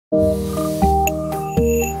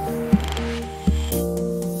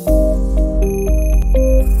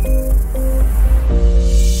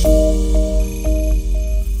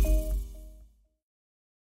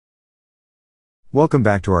Welcome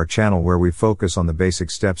back to our channel where we focus on the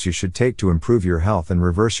basic steps you should take to improve your health and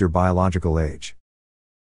reverse your biological age.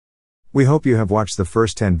 We hope you have watched the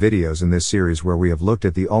first 10 videos in this series where we have looked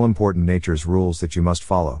at the all-important nature's rules that you must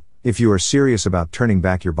follow, if you are serious about turning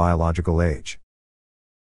back your biological age.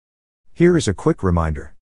 Here is a quick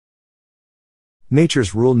reminder.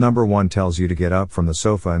 Nature's rule number 1 tells you to get up from the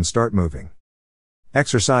sofa and start moving.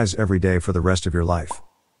 Exercise every day for the rest of your life.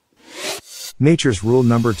 Nature's rule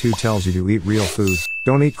number 2 tells you to eat real food,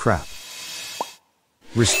 don't eat crap.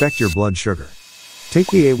 Respect your blood sugar. Take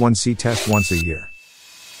the A1C test once a year.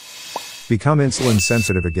 Become insulin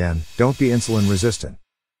sensitive again, don't be insulin resistant.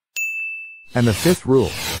 And the 5th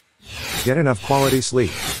rule. Get enough quality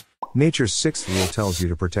sleep. Nature's 6th rule tells you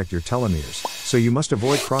to protect your telomeres, so you must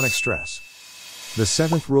avoid chronic stress. The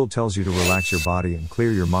 7th rule tells you to relax your body and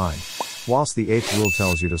clear your mind, whilst the 8th rule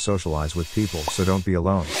tells you to socialize with people, so don't be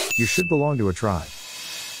alone, you should belong to a tribe.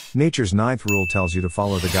 Nature's 9th rule tells you to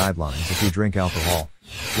follow the guidelines if you drink alcohol,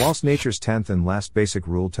 whilst nature's 10th and last basic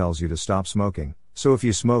rule tells you to stop smoking, so if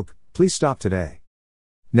you smoke, please stop today.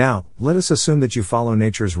 Now, let us assume that you follow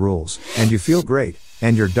nature's rules, and you feel great,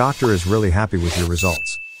 and your doctor is really happy with your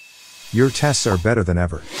results. Your tests are better than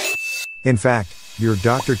ever. In fact, your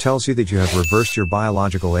doctor tells you that you have reversed your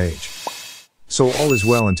biological age. So all is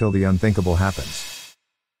well until the unthinkable happens.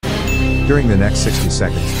 During the next 60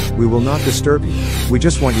 seconds, we will not disturb you, we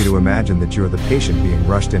just want you to imagine that you are the patient being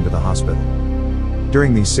rushed into the hospital.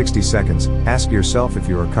 During these 60 seconds, ask yourself if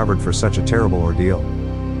you are covered for such a terrible ordeal.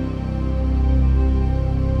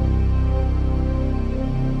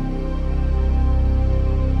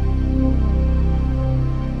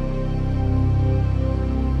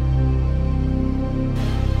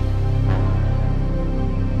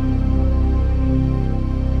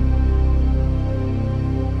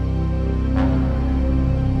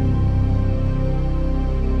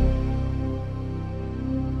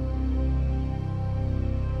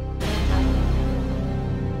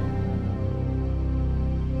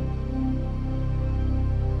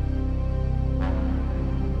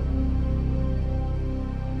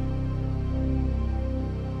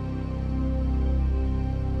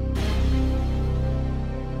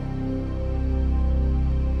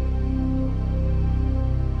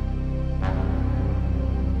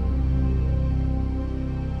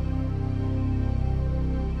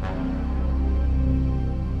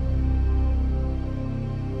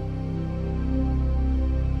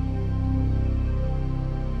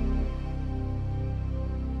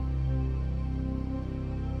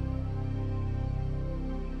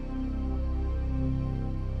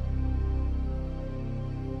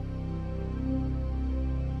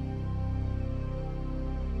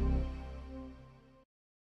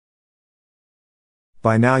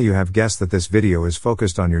 By now you have guessed that this video is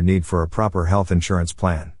focused on your need for a proper health insurance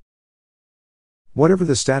plan. Whatever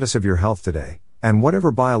the status of your health today, and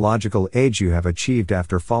whatever biological age you have achieved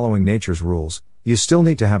after following nature's rules, you still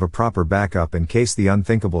need to have a proper backup in case the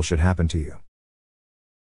unthinkable should happen to you.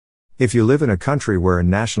 If you live in a country where a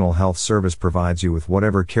national health service provides you with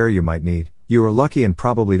whatever care you might need, you are lucky and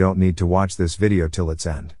probably don't need to watch this video till its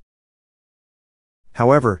end.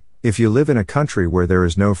 However, if you live in a country where there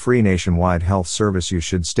is no free nationwide health service, you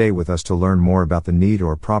should stay with us to learn more about the need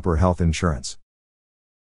or proper health insurance.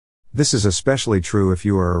 This is especially true if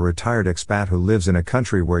you are a retired expat who lives in a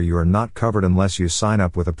country where you are not covered unless you sign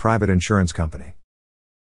up with a private insurance company.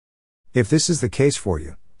 If this is the case for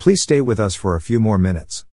you, please stay with us for a few more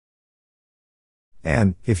minutes.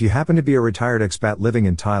 And, if you happen to be a retired expat living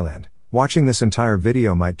in Thailand, watching this entire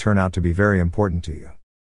video might turn out to be very important to you.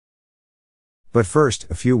 But first,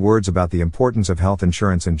 a few words about the importance of health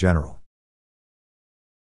insurance in general.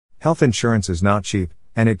 Health insurance is not cheap,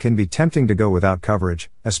 and it can be tempting to go without coverage,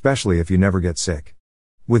 especially if you never get sick.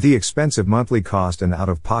 With the expensive monthly cost and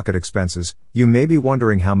out-of-pocket expenses, you may be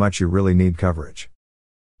wondering how much you really need coverage.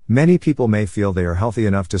 Many people may feel they are healthy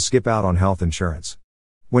enough to skip out on health insurance.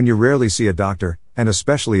 When you rarely see a doctor, and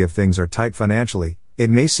especially if things are tight financially, it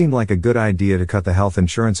may seem like a good idea to cut the health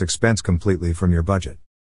insurance expense completely from your budget.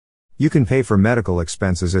 You can pay for medical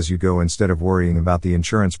expenses as you go instead of worrying about the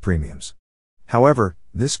insurance premiums. However,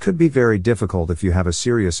 this could be very difficult if you have a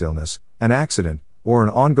serious illness, an accident, or an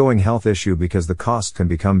ongoing health issue because the cost can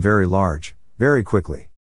become very large, very quickly.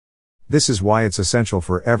 This is why it's essential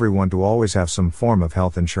for everyone to always have some form of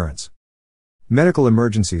health insurance. Medical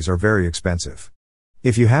emergencies are very expensive.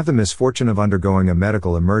 If you have the misfortune of undergoing a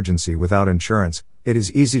medical emergency without insurance, it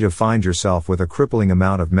is easy to find yourself with a crippling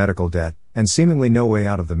amount of medical debt, and seemingly no way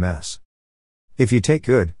out of the mess. If you take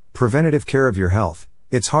good, preventative care of your health,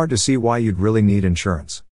 it's hard to see why you'd really need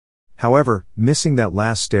insurance. However, missing that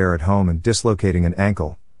last stair at home and dislocating an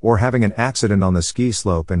ankle, Or having an accident on the ski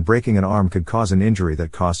slope and breaking an arm could cause an injury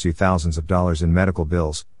that costs you thousands of dollars in medical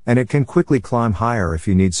bills, and it can quickly climb higher if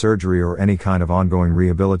you need surgery or any kind of ongoing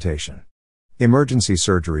rehabilitation. Emergency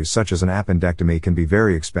surgeries such as an appendectomy can be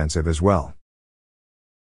very expensive as well.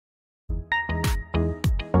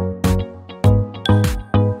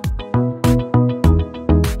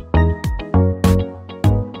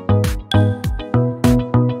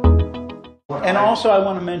 And also I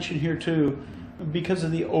want to mention here too, because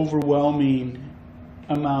of the overwhelming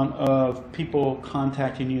amount of people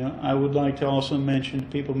contacting you, I would like to also mention to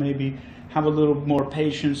people maybe have a little more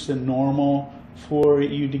patience than normal for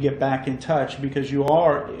you to get back in touch, because you all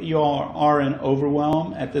are in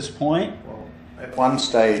overwhelm at this point. Well, at one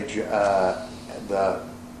stage, the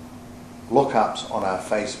lookups on our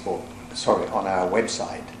on our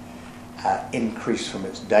website increased from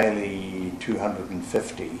its daily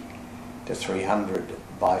 250 to 300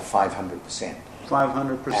 by 500%.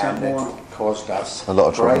 500% more. And it caused us a lot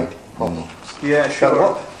of great trouble. problems. Yeah,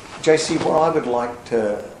 sure. JC, what I would like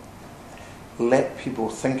to let people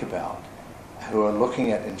think about who are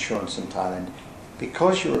looking at insurance in Thailand,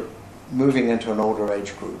 because you're moving into an older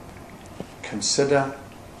age group, consider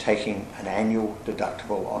taking an annual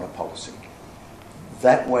deductible on a policy.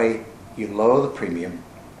 That way you lower the premium,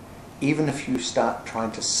 even if you start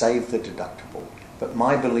trying to save the deductible. But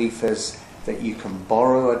my belief is that you can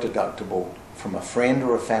borrow a deductible from a friend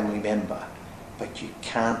or a family member, but you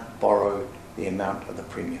can't borrow the amount of the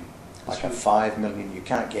premium. Like a 5 million, you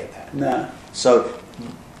can't get that. No. So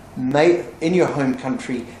in your home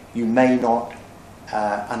country, you may not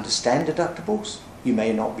understand deductibles, you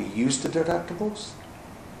may not be used to deductibles,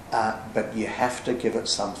 but you have to give it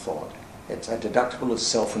some thought. A deductible is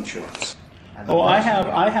self-insurance. Oh, I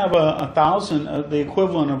have a thousand, the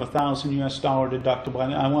equivalent of $1,000 US deductible.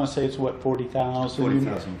 I want to say it's what,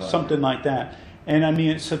 40,000, something like that. And I mean,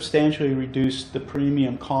 it substantially reduced the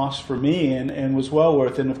premium cost for me, and was well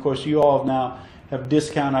worth it. And of course, you all now have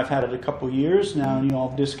discounted. I've had it a couple years now, and you all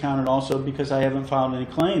have discounted also because I haven't filed any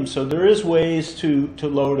claims. So there is ways to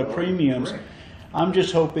lower the premiums. I'm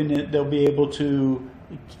just hoping that they'll be able to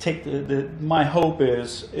take my hope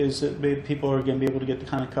is that people are going to be able to get the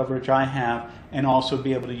kind of coverage I have, and also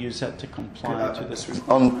be able to use that to comply to this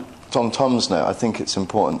requirement. On Tom's note, I think it's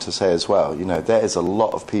important to say as well, you know, there is a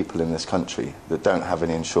lot of people in this country that don't have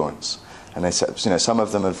any insurance. And they said, you know, some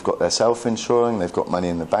of them have got their self-insuring, they've got money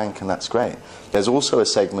in the bank, and that's great. There's also a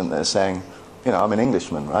segment that are saying, you know, I'm an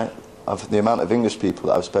Englishman, right? Of the amount of English people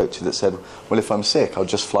that I've spoke to that said, well, if I'm sick, I'll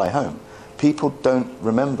just fly home. People don't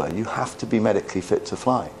remember you have to be medically fit to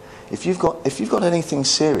fly. If you've got anything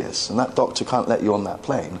serious and that doctor can't let you on that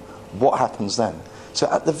plane, what happens then? So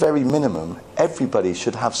at the very minimum, everybody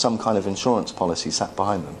should have some kind of insurance policy sat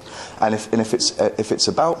behind them. And if it's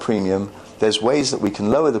about premium, there's ways that we can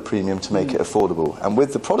lower the premium to make it affordable. And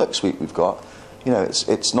with the product suite we've got, you know,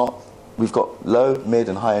 it's not. We've got low, mid,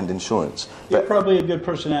 and high-end insurance. You're probably a good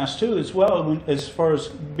person to ask too, as well, as far as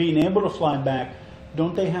being able to fly back.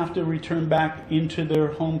 Don't they have to return back into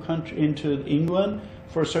their home country, into England,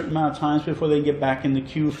 for a certain amount of times before they get back in the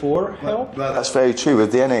queue for help? Well, that's very true.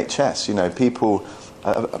 With the NHS, you know, people,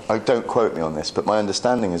 don't quote me on this, but my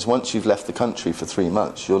understanding is once you've left the country for 3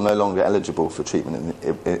 months, you're no longer eligible for treatment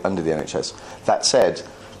under the NHS. That said,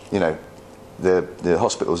 you know, the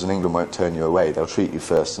hospitals in England won't turn you away. They'll treat you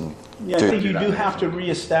first. And yeah, I think you do have to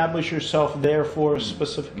reestablish yourself there for a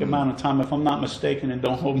specific amount of time, if I'm not mistaken, and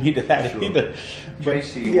don't hold me to that either. But,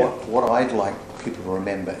 Tracy, what I'd like people to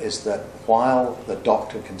remember is that while the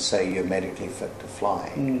doctor can say you're medically fit to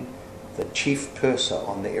fly, the chief purser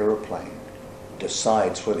on the aeroplane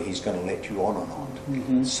decides whether he's going to let you on or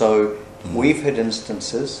not. So we've had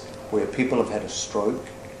instances where people have had a stroke,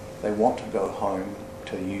 they want to go home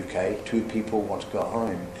to the UK, 2 people want to go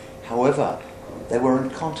home. However, they were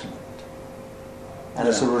incontinent. And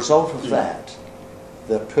as a result of that,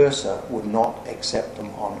 the purser would not accept them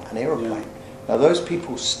on an aeroplane. Now those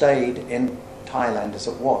people stayed in Thailand as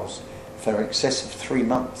it was for in excess of 3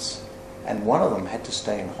 months, and one of them had to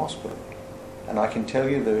stay in hospital. And I can tell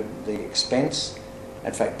you the expense,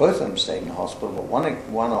 in fact both of them stayed in hospital, but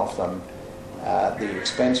one of them, the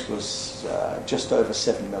expense was just over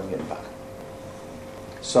 7 million baht.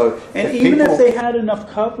 So, and even if they had enough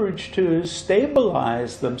coverage to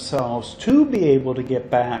stabilize themselves to be able to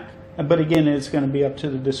get back, but again, it's going to be up to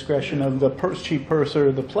the discretion of the chief purser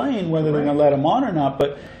of the plane whether they're going to let them on or not.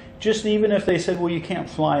 But just even if they said, well, you can't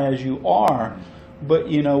fly as you are, but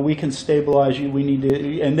you know, we can stabilize you, we need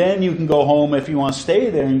to, and then you can go home if you want to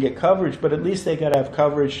stay there and get coverage. But at least they got to have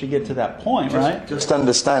coverage to get to that point, right? Just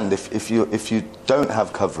understand, if you don't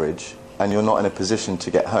have coverage and you're not in a position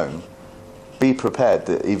to get home, be prepared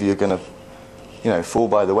that either you're going to, fall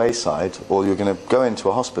by the wayside, or you're going to go into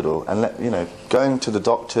a hospital and going to the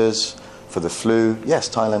doctors for the flu. Yes,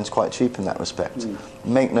 Thailand's quite cheap in that respect.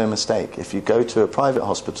 Make no mistake, if you go to a private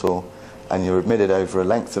hospital and you're admitted over a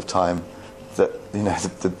length of time, that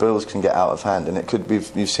the bills can get out of hand, and it could be.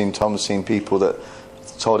 Tom's seen people that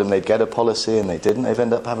told him they'd get a policy and they didn't. They've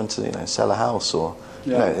ended up having to sell a house, or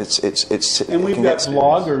it's. And we've got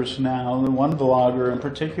vloggers now. And one vlogger in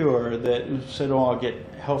particular that said, "Oh, I'll get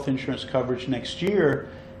health insurance coverage next year,"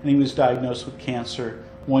 and he was diagnosed with cancer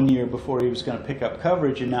 1 year before he was going to pick up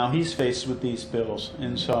coverage, and now he's faced with these bills.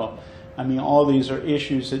 And so, I mean, all these are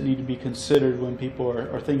issues that need to be considered when people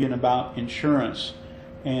are thinking about insurance,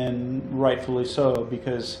 and rightfully so,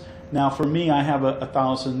 because now for me, I have about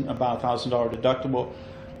 $1,000 deductible.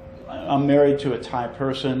 I'm married to a Thai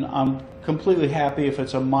person. I'm completely happy if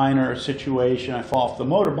it's a minor situation. I fall off the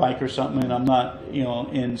motorbike or something, and I'm not,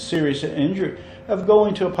 in serious injury, of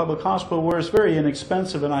going to a public hospital where it's very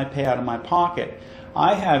inexpensive and I pay out of my pocket.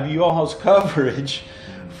 I have you all's coverage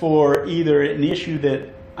for either an issue that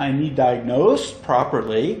I need diagnosed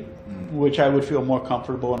properly, which I would feel more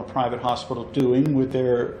comfortable in a private hospital doing with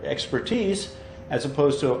their expertise as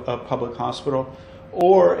opposed to a public hospital,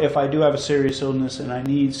 or if I do have a serious illness and I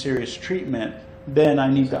need serious treatment, then I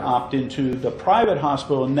need to opt into the private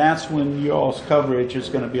hospital, and that's when y'all's coverage is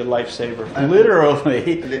going to be a lifesaver.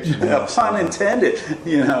 Literally, pun intended.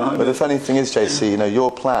 But the funny thing is, JC,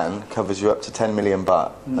 your plan covers you up to 10 million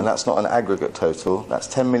baht, and that's not an aggregate total. That's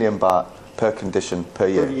 10 million baht per condition per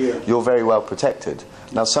year. You're very well protected.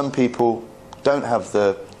 Now, some people don't have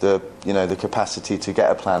the capacity to get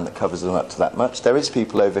a plan that covers them up to that much. There is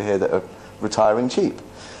people over here that are retiring cheap.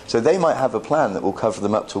 So they might have a plan that will cover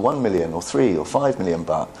them up to 1 million or 3 or 5 million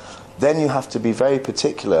baht. Then you have to be very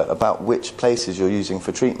particular about which places you're using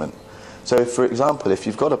for treatment. So for example, if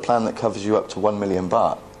you've got a plan that covers you up to 1 million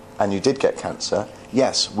baht and you did get cancer,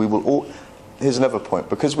 yes, we will all... Here's another point.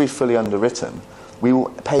 Because we've fully underwritten, we will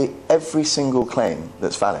pay every single claim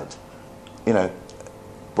that's valid.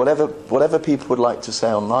 Whatever people would like to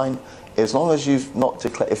say online, as long as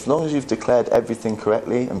you've declared everything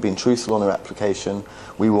correctly and been truthful on your application,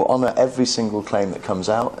 we will honour every single claim that comes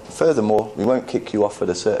out. Furthermore, we won't kick you off at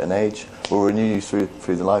a certain age. We'll renew you through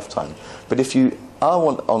the lifetime. But if you are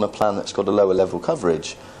on a plan that's got a lower level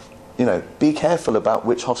coverage, be careful about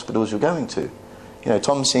which hospitals you're going to.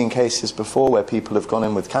 Tom's seen cases before where people have gone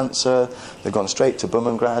in with cancer, they've gone straight to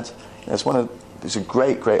Bummangrad. It's a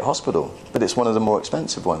great hospital, but it's one of the more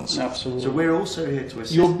expensive ones. Absolutely. So we're also here to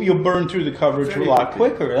assist. You'll burn through the coverage a lot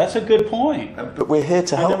quicker. That's a good point. But we're here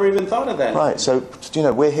to help. I never even thought of that. Right, so,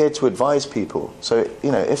 we're here to advise people. So,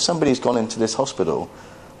 if somebody's gone into this hospital,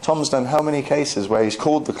 Tom's done how many cases where he's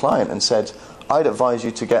called the client and said, I'd advise you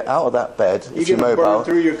to get out of that bed if you're mobile. Burn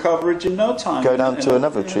through your coverage in no time. Go down to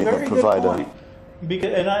another treatment provider.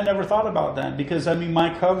 And I never thought about that, because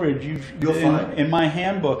my coverage, in my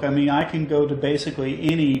handbook, I can go to basically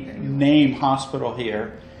any name hospital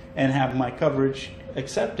here and have my coverage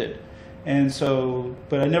accepted. And so,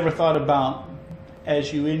 but I never thought about,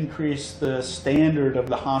 as you increase the standard of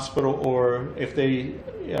the hospital, or if they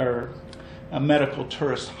are a medical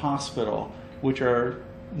tourist hospital, which are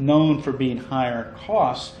known for being higher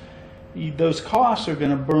costs, those costs are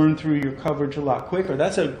going to burn through your coverage a lot quicker.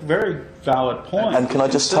 That's a very valid point. And can I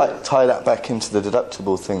just tie that back into the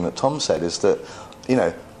deductible thing that Tom said, is that,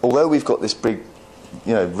 although we've got this big,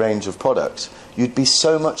 range of products, you'd be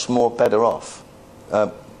so much more better off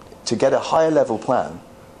to get a higher level plan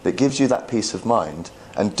that gives you that peace of mind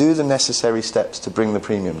and do the necessary steps to bring the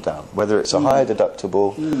premium down, whether it's a higher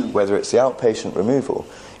deductible, whether it's the outpatient removal.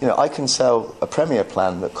 I can sell a Premier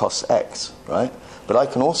plan that costs X, right? But I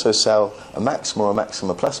can also sell a Maxima or a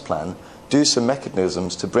Maxima Plus plan, do some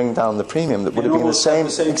mechanisms to bring down the premium that would have been the same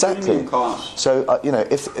exactly. So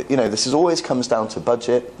this always comes down to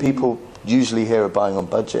budget. People usually here are buying on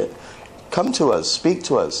budget. Come to us, speak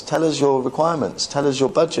to us, tell us your requirements, tell us your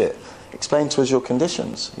budget, explain to us your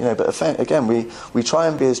conditions. But again, we try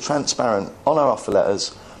and be as transparent on our offer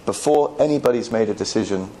letters before anybody's made a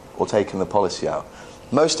decision or taken the policy out.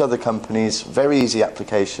 Most other companies, very easy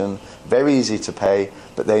application, very easy to pay,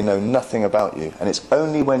 but they know nothing about you. And it's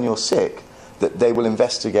only when you're sick that they will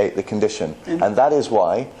investigate the condition. And that is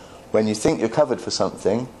why, when you think you're covered for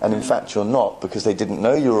something, and in fact you're not, because they didn't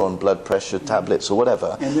know you were on blood pressure tablets or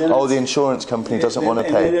whatever, the insurance company doesn't want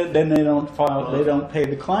to pay. Then they don't pay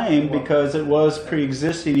the claim because it was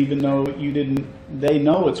pre-existing, even though you didn't. They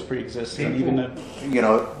know it's pre-existing, even though.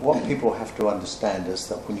 What people have to understand is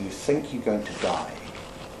that when you think you're going to die,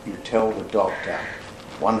 you tell the doctor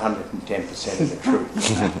 110% of the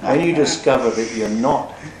truth. When you discover that you're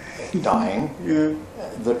not dying, Yeah.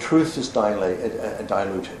 the truth is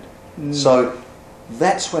diluted. So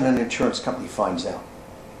that's when an insurance company finds out.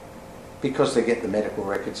 Because they get the medical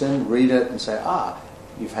records in, read it, and say,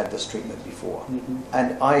 you've had this treatment before.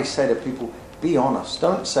 And I say to people, be honest.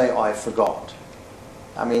 Don't say, I forgot.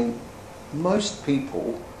 I mean, most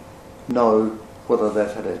people know whether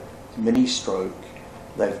they've had a mini stroke,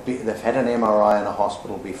 they've had an MRI in a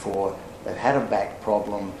hospital before, they've had a back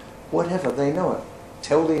problem, whatever, they know it.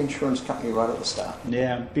 Tell the insurance company right at the start.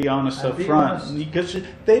 Yeah, be honest up front, because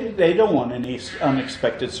they don't want any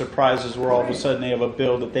unexpected surprises where all of a sudden they have a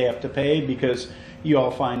bill that they have to pay because you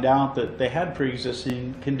all find out that they had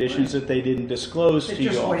pre-existing conditions that they didn't disclose to you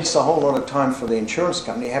all. It just wastes a whole lot of time for the insurance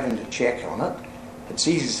company having to check on it. It's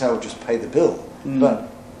easy to say, well, just pay the bill. But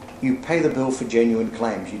you pay the bill for genuine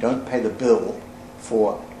claims. You don't pay the bill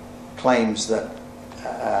for claims that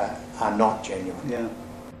are not genuine. Yeah.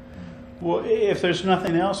 Well, if there's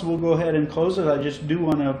nothing else, we'll go ahead and close it. I just do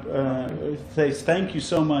want to say thank you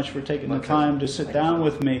so much for taking the time to sit down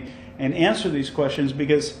with me and answer these questions,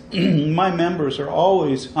 because my members are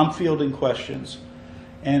always, I'm fielding questions.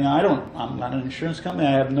 And I'm not an insurance company.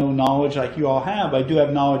 I have no knowledge like you all have. I do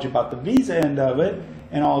have knowledge about the visa end of it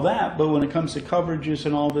and all that. But when it comes to coverages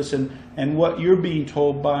and all this and what you're being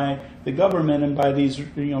told by the government and by these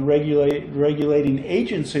regulating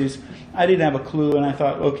agencies, I didn't have a clue. And I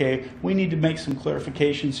thought, okay, we need to make some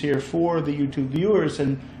clarifications here for the YouTube viewers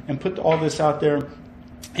and put all this out there.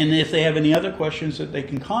 And if they have any other questions, that they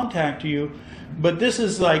can contact you. But this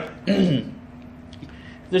is like...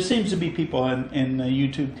 There seems to be people in the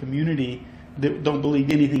YouTube community that don't believe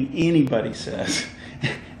anything anybody says.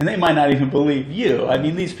 And they might not even believe you. I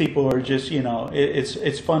mean, these people are just,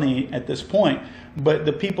 it's funny at this point. But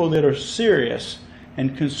the people that are serious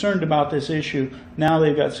and concerned about this issue, now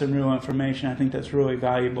they've got some real information. I think that's really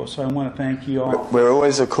valuable. So I want to thank you all. We're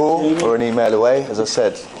always a call or an email away, as I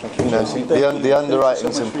said. The underwriting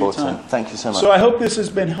is important. Thank you so much. So I hope this has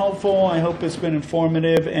been helpful. I hope it's been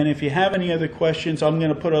informative. And if you have any other questions, I'm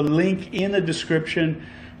going to put a link in the description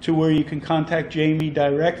to where you can contact Jamie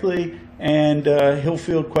directly, and he'll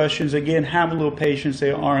field questions. Again, have a little patience.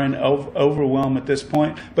 They are in overwhelm at this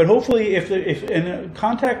point. But hopefully, and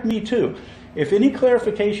contact me too. If any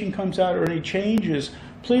clarification comes out or any changes,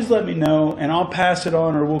 please let me know, and I'll pass it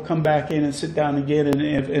on, or we'll come back in and sit down again.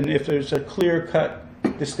 And if there's a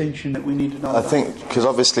clear-cut distinction that we need to know about. I think, because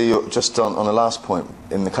obviously, you're just on the last point,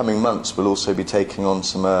 in the coming months, we'll also be taking on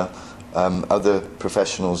some other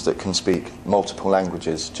professionals that can speak multiple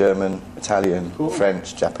languages: German, Italian,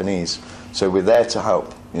 French, Japanese. So we're there to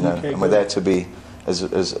help, Okay, and we're there to be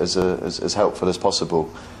as helpful as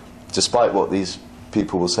possible, despite what these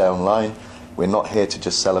people will say online. We're not here to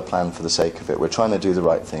just sell a plan for the sake of it. We're trying to do the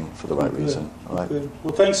right thing for the right reason. All right. Good.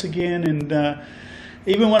 Well, thanks again. And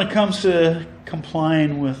even when it comes to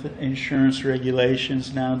complying with insurance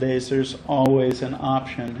regulations nowadays, there's always an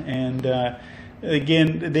option. And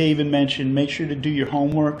again, they even mentioned, make sure to do your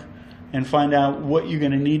homework and find out what you're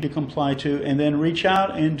going to need to comply to, and then reach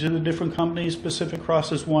out into the different companies. Pacific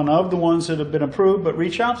Cross is one of the ones that have been approved, but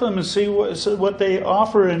reach out to them and see what they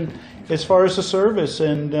offer and as far as the service.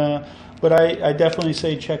 And but I definitely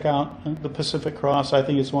say check out the Pacific Cross. I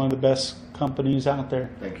think it's one of the best companies out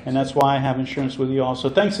there. Thank you. And that's why I have insurance with you all. So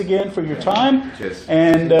thanks again for your time. Cheers.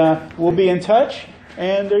 And we'll be in touch.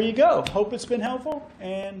 And there you go. Hope it's been helpful,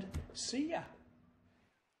 and see ya.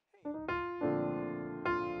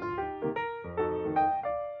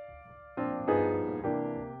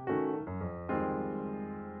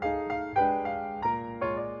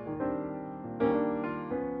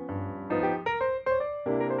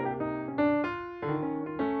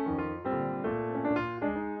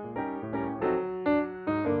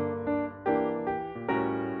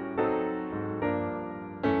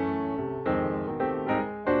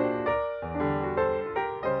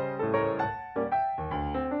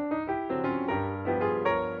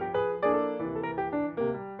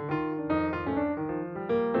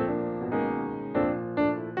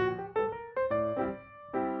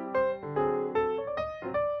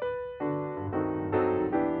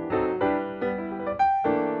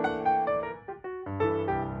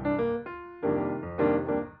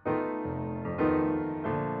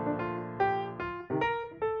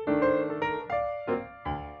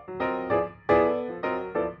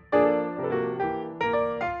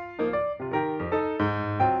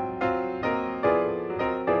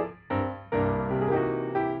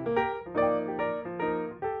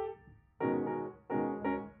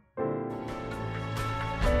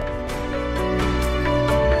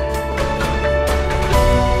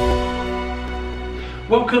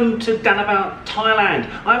 Welcome to Dan About Thailand.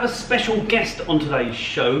 I have a special guest on today's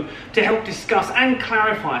show to help discuss and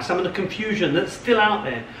clarify some of the confusion that's still out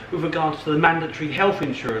there with regards to the mandatory health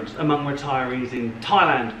insurance among retirees in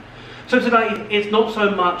Thailand. So today it's not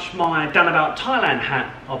so much my Dan About Thailand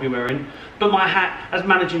hat I'll be wearing, but my hat as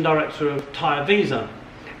Managing Director of Thai Visa,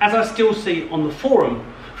 as I still see on the forum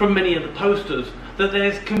from many of the posters that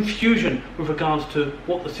there's confusion with regards to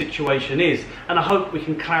what the situation is, and I hope we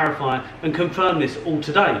can clarify and confirm this all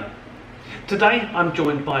today. Today I'm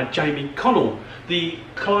joined by Jamie Connell, the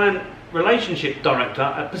Client Relationship Director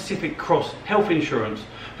at Pacific Cross Health Insurance,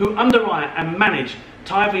 who underwrite and manage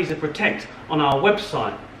Thai Visa Protect on our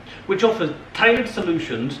website, which offers tailored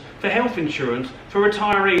solutions for health insurance for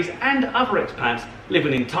retirees and other expats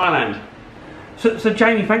living in Thailand. So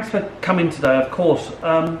Jamie, thanks for coming today, of course.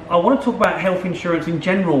 I want to talk about health insurance in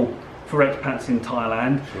general for expats in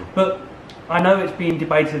Thailand, sure. But I know it's being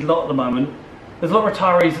debated a lot at the moment. There's a lot of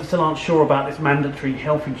retirees that still aren't sure about this mandatory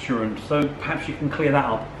health insurance, so perhaps you can clear that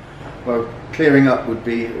up. Well, clearing up would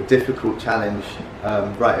be a difficult challenge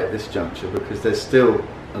right at this juncture, because there's still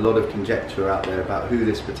a lot of conjecture out there about who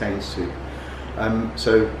this pertains to.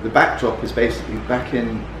 So the backdrop is basically back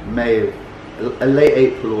in late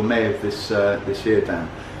April or May of this year, Dan,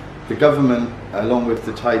 the government, along with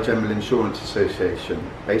the Thai General Insurance Association,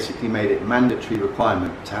 basically made it a mandatory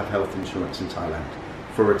requirement to have health insurance in Thailand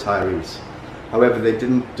for retirees. However, they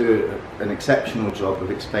didn't do an exceptional job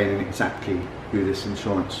of explaining exactly who this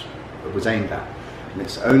insurance was aimed at. And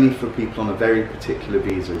it's only for people on a very particular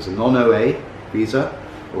visa. It's a non-OA visa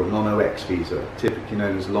or a non-OX visa, typically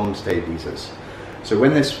known as long-stay visas. So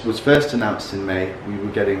when this was first announced in May, we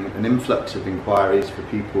were getting an influx of inquiries for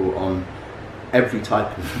people on every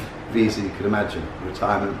type of visa you could imagine.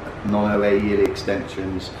 Retirement, non-OA yearly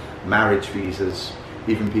extensions, marriage visas,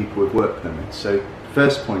 even people with work permits. So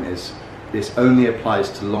first point is, this only applies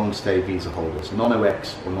to long-stay visa holders,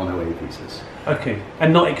 non-OX or non-OA visas. Okay,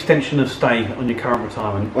 and not extension of stay on your current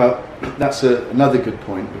retirement? Well, that's another good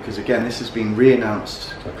point, because again, this has been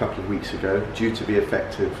re-announced a couple of weeks ago, due to be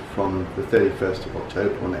effective from the 31st of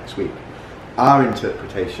October or next week. Our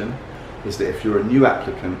interpretation is that if you're a new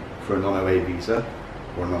applicant for a non-OA visa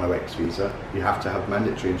or a non-OX visa, you have to have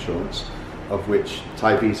mandatory insurance, of which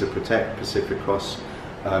Thai Visa Protect Pacific Cross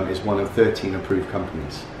is one of 13 approved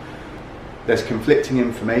companies. There's conflicting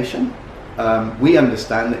information. We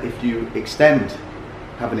understand that if you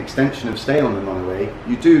have an extension of stay on the non-OA,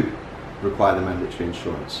 you do require the mandatory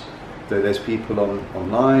insurance. Though there's people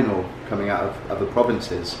online or coming out of other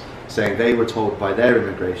provinces saying they were told by their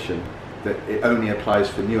immigration that it only applies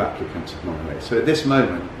for new applicants of non-OA. So at this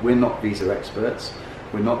moment, we're not visa experts,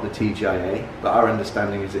 we're not the TGIA, but our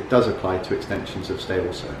understanding is it does apply to extensions of stay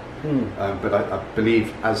also. But I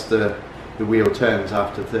believe as the wheel turns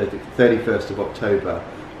after 31st of October,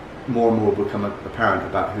 more and more will become apparent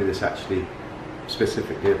about who this actually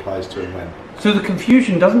specifically applies to and when. So the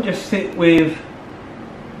confusion doesn't just sit with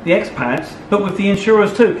the expats, but with the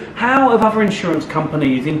insurers too. How have other insurance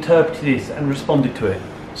companies interpreted this and responded to it?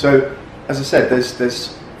 So, as I said,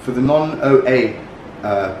 there's for the non-OA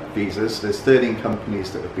visas, there's 13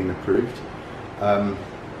 companies that have been approved.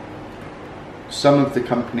 Some of the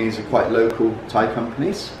companies are quite local Thai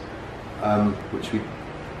companies, which we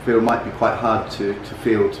feel might be quite hard to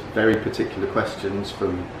field very particular questions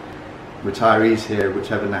from retirees here,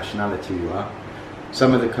 whichever nationality you are.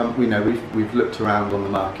 Some of the we've looked around on the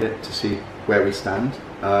market to see where we stand,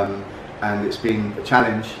 and it's been a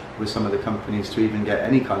challenge with some of the companies to even get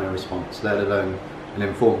any kind of response, let alone an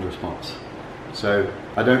informed response. So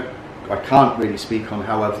I can't really speak on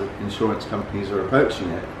how other insurance companies are approaching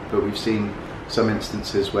it, but we've seen some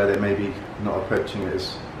instances where they may be not approaching it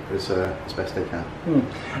as best they can.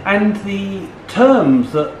 And the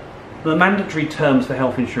terms, the mandatory terms for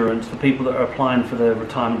health insurance for people that are applying for their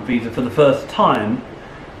retirement visa for the first time,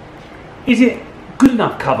 is it good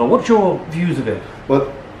enough cover? What's your views of it?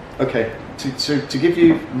 Well, okay, to give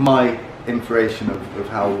you my information of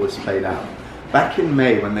how it was played out, back in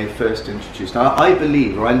May when they first introduced, now I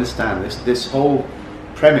believe or I understand this whole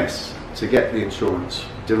premise to get the insurance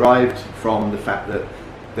derived from the fact that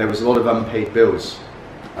there was a lot of unpaid bills,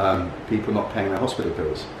 people not paying their hospital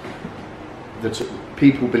bills. That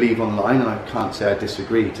people believe online, and I can't say I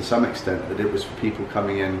disagree to some extent, that it was for people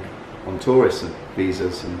coming in on tourist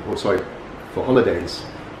visas for holidays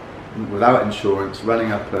without insurance,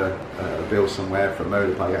 running up a bill somewhere for a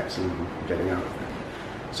motorbike accident and getting out of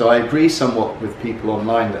it. So I agree somewhat with people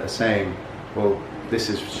online that are saying, well, this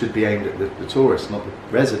should be aimed at the tourists, not the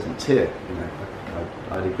residents here.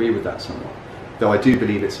 I'd agree with that somewhat, though I do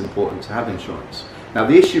believe it's important to have insurance. Now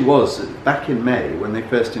the issue was that back in May, when they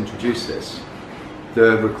first introduced this,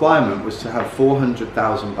 the requirement was to have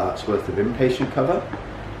 400,000 bahts worth of inpatient cover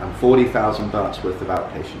and 40,000 bahts worth of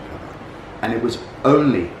outpatient cover. And it was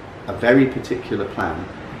only a very particular plan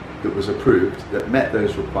that was approved that met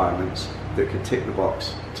those requirements that could tick the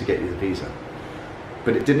box to get you the visa.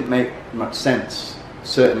 But it didn't make much sense,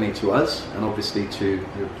 certainly to us, and obviously to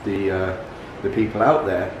the people out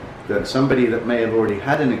there, that somebody that may have already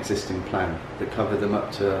had an existing plan that covered them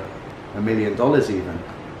up to $1 million even,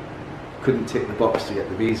 couldn't tick the box to get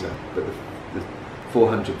the visa, but the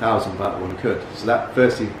 400,000 baht one could. So that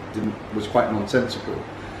firstly was quite nonsensical.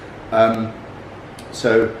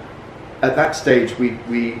 So at that stage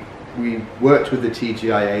we worked with the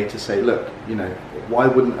TGIA to say, look, you know, why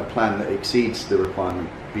wouldn't a plan that exceeds the requirement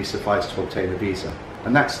be suffice to obtain a visa?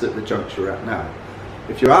 And that's at the juncture we're at now.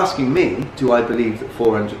 If you're asking me, do I believe that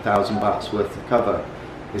 400,000 bahts worth of cover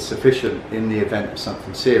is sufficient in the event of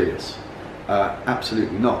something serious?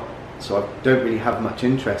 Absolutely not. So I don't really have much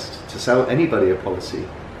interest to sell anybody a policy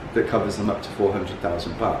that covers them up to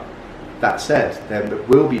 400,000 baht. That said, there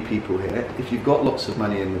will be people here, if you've got lots of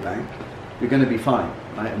money in the bank, you're going to be fine.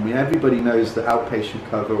 Right? And everybody knows that outpatient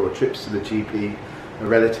cover or trips to the GP are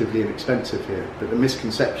relatively inexpensive here. But the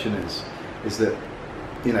misconception is that,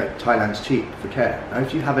 you know, Thailand's cheap for care. Now,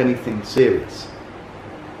 if you have anything serious,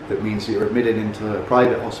 that means you're admitted into a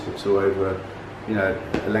private hospital over, you know,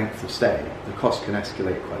 a length of stay, the cost can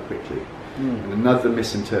escalate quite quickly. And another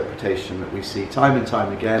misinterpretation that we see time and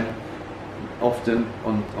time again, often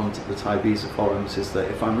on the Thai visa forums, is that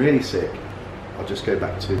if I'm really sick, I'll just go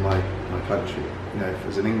back to my country. You know,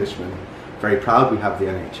 as an Englishman, very proud we have the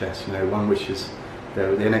NHS. You know, one wishes the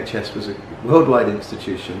NHS was a worldwide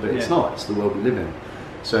institution, but it's not. It's the world we live in.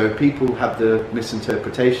 So people have the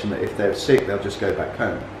misinterpretation that if they're sick, they'll just go back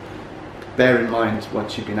home. Bear in mind,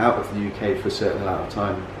 once you've been out of the UK for a certain amount of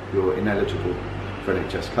time, you're ineligible for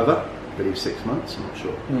NHS cover. I believe 6 months, I'm not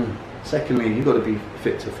sure. Secondly, you've got to be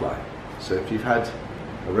fit to fly. So if you've had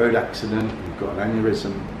a road accident, you've got an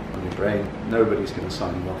aneurysm on your brain, nobody's going to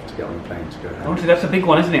sign you off to get on a plane to go home. Honestly, that's a big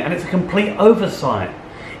one, isn't it? And it's a complete oversight.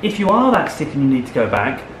 If you are that sick and you need to go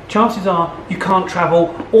back, chances are you can't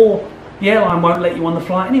travel, or the airline won't let you on the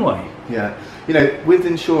flight anyway. Yeah, you know, with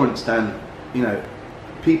insurance, Dan, you know,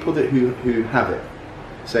 people who have it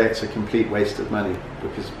say it's a complete waste of money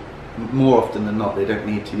because more often than not they don't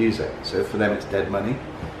need to use it. So for them it's dead money.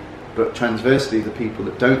 But transversely, the people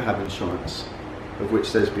that don't have insurance, of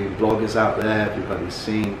which there's been bloggers out there, everybody's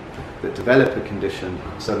seen, that develop a condition,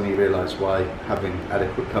 suddenly realise why having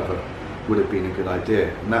adequate cover would have been a good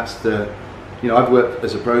idea. And that's the, you know, I've worked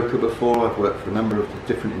as a broker before, I've worked for a number of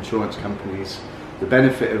different insurance companies. The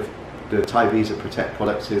benefit of the Thai Visa Protect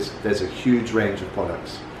products is there's a huge range of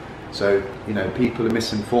products. So, you know, people are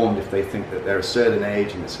misinformed if they think that they're a certain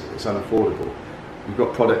age and it's unaffordable. We've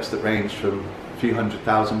got products that range from a few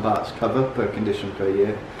 100,000 bahts cover per condition per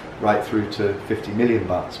year, right through to 50 million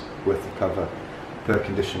bahts worth of cover per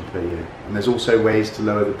condition per year. And there's also ways to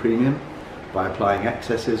lower the premium by applying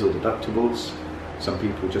excesses or deductibles. Some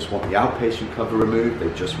people just want the outpatient cover removed,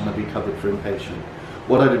 they just want to be covered for inpatient.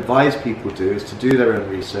 What I'd advise people do is to do their own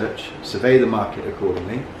research, survey the market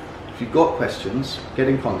accordingly. If you've got questions, get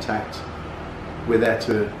in contact. We're there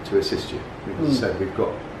to assist you. As I said, we've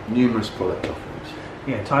got numerous product offerings.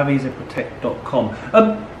 Yeah, ThaiVisaProtect.com.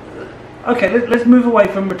 Okay, let's move away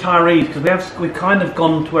from retirees, because we've kind of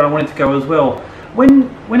gone to where I wanted to go as well. When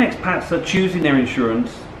expats are choosing their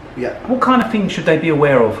insurance, what kind of things should they be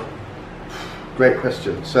aware of? Great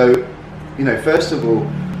question. So, you know, first of all,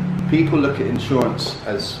 people look at insurance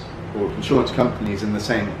or insurance companies in the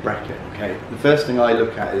same bracket. Okay, the first thing I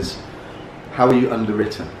look at is how are you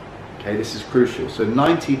underwritten. Okay, this is crucial. So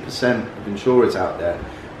 90% of insurers out there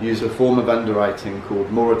use a form of underwriting called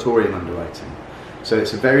moratorium underwriting. So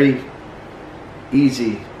it's a very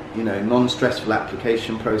easy, you know, non-stressful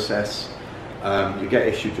application process. You get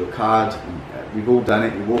issued your card. We've all done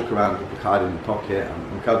it. You walk around with the card in your pocket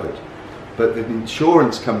and I'm covered. But the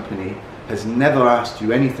insurance company has never asked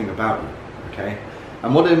you anything about you. Okay,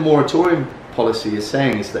 and what a moratorium policy is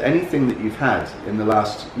saying is that anything that you've had in the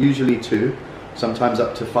last usually 2, sometimes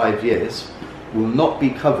up to 5 years, will not be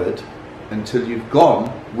covered until you've gone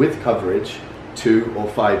with coverage 2 or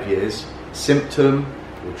 5 years, symptom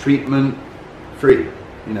or treatment free,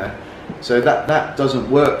 you know. So that doesn't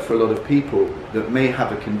work for a lot of people that may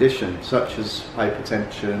have a condition such as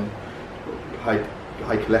hypertension, high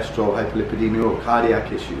cholesterol, hyperlipidemia or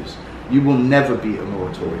cardiac issues. You will never beat a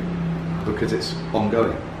moratorium because it's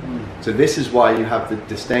ongoing. So this is why you have the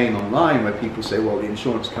disdain online where people say, well, the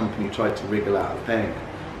insurance company tried to wriggle out of paying it.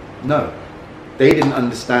 No, they didn't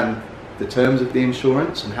understand the terms of the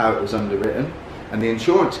insurance and how it was underwritten, and the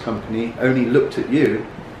insurance company only looked at you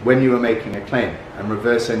when you were making a claim and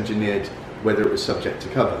reverse engineered whether it was subject to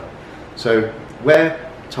cover. So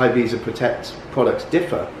where Thai Visa Protect products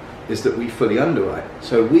differ is that we fully underwrite.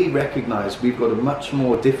 So we recognise we've got a much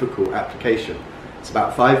more difficult application. It's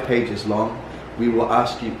about 5 pages long. We will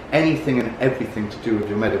ask you anything and everything to do with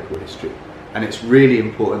your medical history. And it's really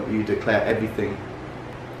important that you declare everything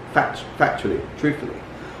factually, truthfully.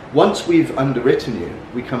 Once we've underwritten you,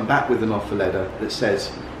 we come back with an offer letter that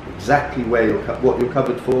says exactly what you're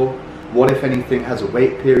covered for, what if anything has a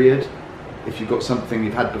wait period. If you've got something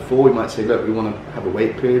you've had before, we might say, look, we want to have a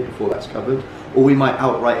wait period before that's covered, or we might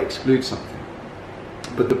outright exclude something.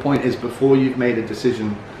 But the point is, before you've made a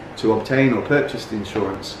decision to obtain or purchase the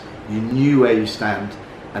insurance, you knew where you stand,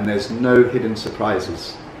 and there's no hidden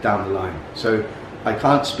surprises down the line. So I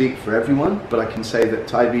can't speak for everyone, but I can say that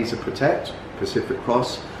Thai Visa Protect, Pacific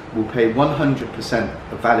Cross, will pay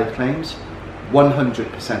 100% of valid claims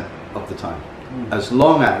 100% of the time, as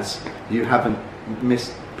long as you haven't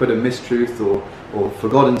put a mistruth or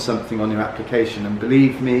forgotten something on your application. And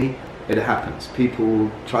believe me, it happens. People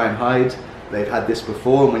will try and hide. They've had this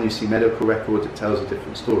before, and when you see medical records, it tells a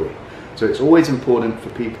different story. So it's always important for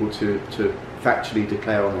people to factually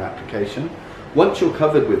declare on their application. Once you're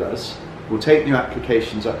covered with us, we'll take new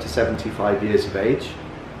applications up to 75 years of age.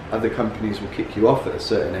 Other companies will kick you off at a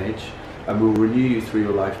certain age, and we'll renew you through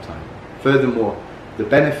your lifetime. Furthermore, the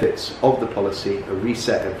benefits of the policy are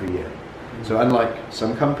reset every year. So unlike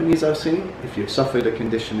some companies I've seen, if you've suffered a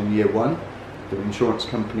condition in year 1, the insurance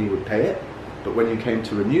company would pay it, but when you came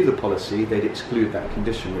to renew the policy, they'd exclude that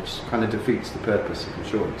condition, which kind of defeats the purpose of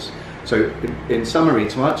insurance. So in summary,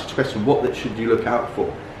 to answer your question, what should you look out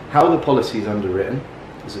for? How the policy is underwritten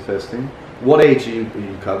is the first thing. What age are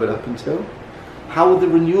you covered up until? How are the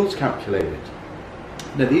renewals calculated?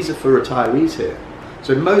 Now these are for retirees here.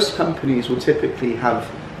 So most companies will typically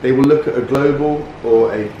they will look at a global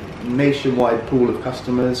or a nationwide pool of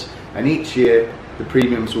customers, and each year the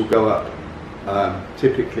premiums will go up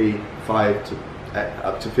typically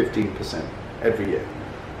up to 15% every year.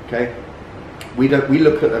 Okay, we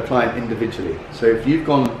look at a client individually. So if you've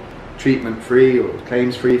gone treatment free or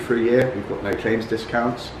claims free for a year, we've got no claims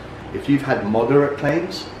discounts. If you've had moderate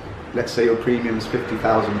claims, let's say your premium is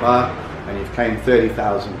 50,000 baht and you've claimed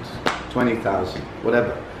 30,000, 20,000,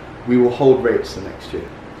 whatever, we will hold rates the next year.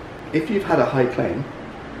 If you've had a high claim,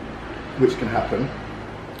 which can happen,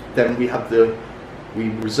 then we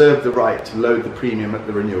reserve the right to load the premium at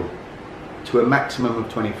the renewal to a maximum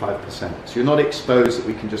of 25%. So you're not exposed that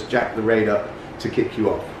we can just jack the rate up to kick you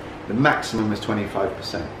off. The maximum is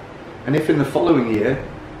 25%. And if in the following year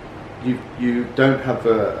you don't have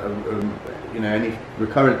any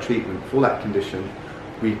recurrent treatment for that condition,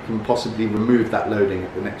 we can possibly remove that loading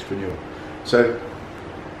at the next renewal. So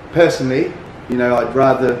personally, I'd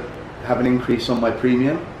rather have an increase on my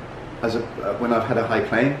premium when I've had a high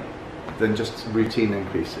claim than just routine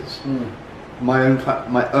increases. My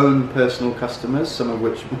own personal customers, some of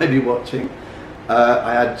which may be watching,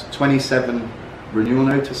 I had 27 renewal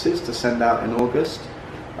notices to send out in August.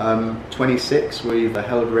 26 were either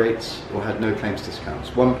held rates or had no claims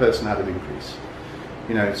discounts. One person had an increase.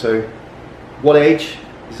 So what age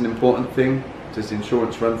is an important thing. Does the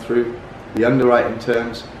insurance run through? The underwriting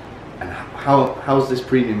terms, and how's this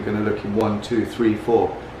premium going to look in 1, 2, 3,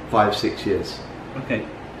 4, 5, 6 years? Okay,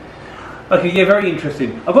 yeah, very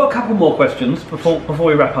interesting. I've got a couple more questions before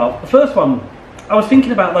we wrap up. The first one, I was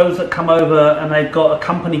thinking about those that come over and they've got a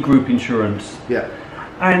company group insurance. Yeah.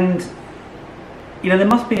 And there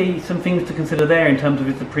must be some things to consider there in terms of,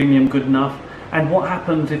 is the premium good enough, and what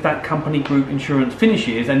happens if that company group insurance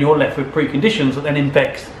finishes and you're left with preconditions that then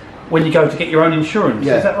infects when you go to get your own insurance.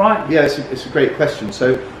 Yeah. Is that right? Yeah, it's a great question.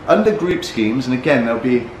 So under group schemes, and again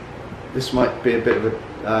this might be a bit of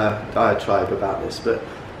a diatribe about this, but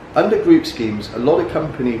under group schemes, a lot of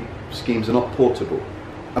company schemes are not portable,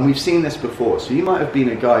 and we've seen this before. So you might have been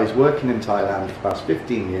a guy who's working in Thailand for the past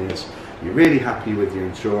 15 years, you're really happy with your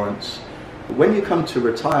insurance, but when you come to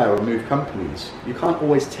retire or move companies, you can't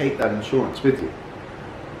always take that insurance with you,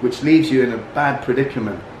 which leaves you in a bad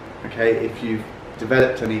predicament, okay, if you've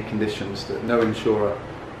developed any conditions that no insurer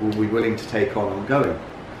will be willing to take on ongoing.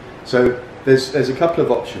 So there's a couple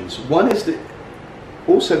of options. One is that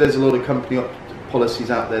also there's a lot of company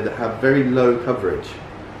policies out there that have very low coverage.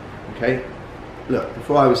 Okay, look,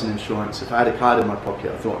 before I was in insurance, if I had a card in my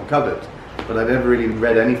pocket, I thought I'm covered, but I never really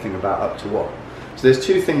read anything about up to what. So there's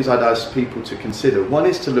two things I'd ask people to consider. One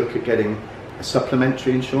is to look at getting a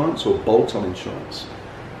supplementary insurance or bolt-on insurance.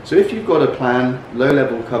 So if you've got a plan,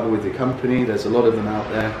 low-level cover with your company, there's a lot of them out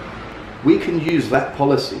there, we can use that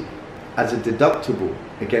policy as a deductible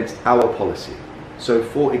against our policy. So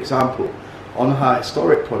for example, on our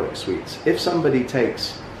historic product suites, if somebody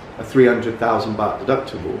takes a 300,000 baht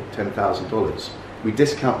deductible, $10,000, we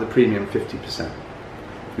discount the premium 50%.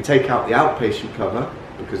 We take out the outpatient cover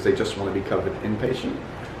because they just want to be covered inpatient,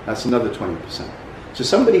 that's another 20%. So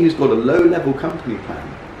somebody who's got a low-level company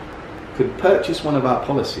plan could purchase one of our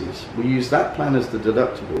policies, we use that plan as the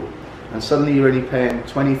deductible, and suddenly you're only paying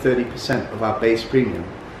 20-30% of our base premium,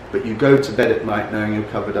 but you go to bed at night knowing you're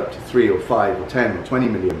covered up to 3 or 5 or 10 or 20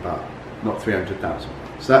 million baht, not 300,000.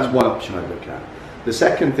 So that's one option I look at. The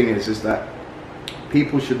second thing is that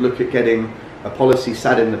people should look at getting a policy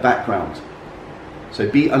sat in the background. So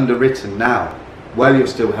be underwritten now, while you're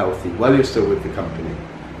still healthy, while you're still with the company.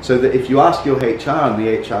 So that if you ask your HR and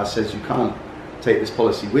the HR says you can't take this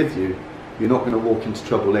policy with you, you're not going to walk into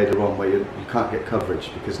trouble later on where you can't get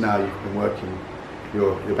coverage because now you've been working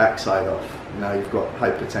your backside off. Now you've got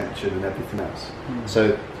hypertension and everything else.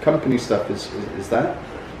 So company stuff is that.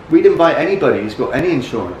 We'd invite anybody who's got any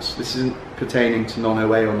insurance. This isn't pertaining to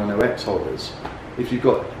non-OA or non-OX holders. If you've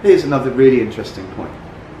got, here's another really interesting point.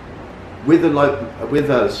 With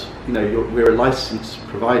us, you know, we're a licensed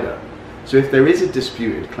provider. So if there is a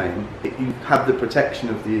disputed claim, you have the protection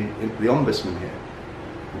of the ombudsman here.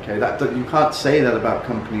 Okay, you can't say that about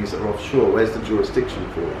companies that are offshore. Where's the jurisdiction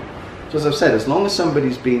for it? So as I've said, as long as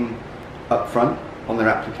somebody's been upfront on their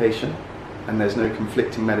application and there's no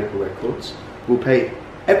conflicting medical records, we'll pay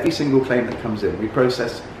every single claim that comes in. We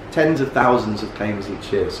process tens of thousands of claims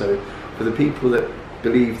each year. So for the people that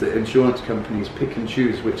believe that insurance companies pick and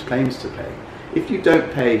choose which claims to pay, if you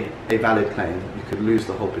don't pay a valid claim, you could lose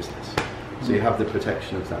the whole business. So you have the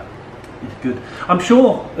protection of that. It's good. I'm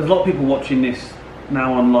sure there's a lot of people watching this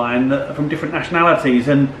now online that are from different nationalities,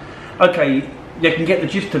 and okay, they can get the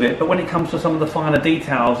gist of it, but when it comes to some of the finer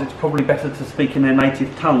details, it's probably better to speak in their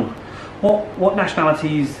native tongue. What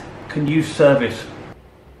nationalities can you service?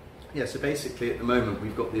 Yeah, so basically at the moment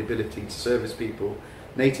we've got the ability to service people,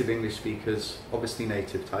 native English speakers, obviously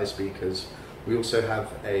native Thai speakers. We also have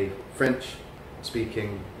a French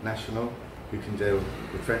speaking national who can deal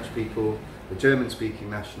with French people, a German speaking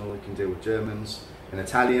national who can deal with Germans, an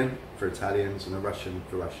Italian for Italians, and a Russian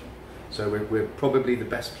for Russian. So we're probably the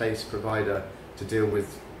best placed provider to deal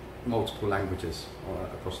with multiple languages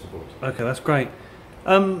across the board. Okay, that's great.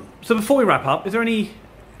 So before we wrap up, is there any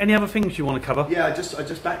other things you want to cover? Yeah, I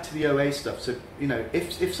just back to the OA stuff. So you know,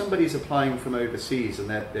 if somebody's applying from overseas and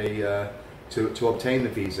to obtain the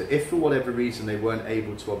visa, if for whatever reason they weren't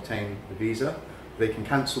able to obtain the visa, they can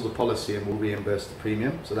cancel the policy and we'll reimburse the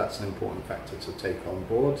premium. So that's an important factor to take on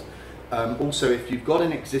board. Also, if you've got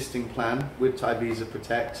an existing plan with Thai Visa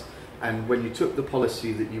Protect, and when you took the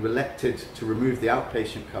policy that you elected to remove the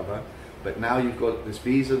outpatient cover, but now you've got this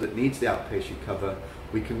visa that needs the outpatient cover,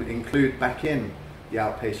 we can include back in the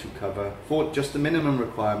outpatient cover for just the minimum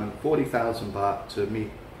requirement, 40,000 baht to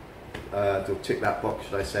meet, to tick that box,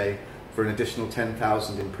 should I say, for an additional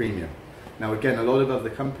 10,000 in premium. Now again, a lot of other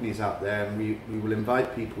companies out there, and we will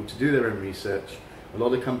invite people to do their own research. A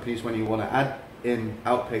lot of companies, when you want to add in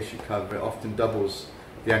outpatient cover, it often doubles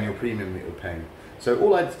the annual premium that you're paying. So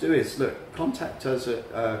all I'd do is, look, contact us at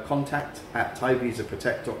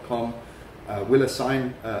contact@thaivisaprotect.com. We'll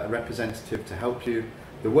assign a representative to help you.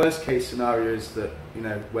 The worst case scenario is that, you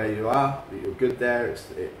know, where you are, that you're good there,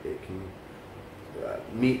 it can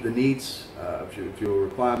meet the needs of your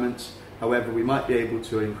requirements. However, we might be able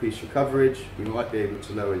to increase your coverage, we might be able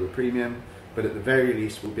to lower your premium, but at the very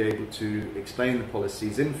least we'll be able to explain the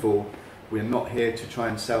policies in full. We're not here to try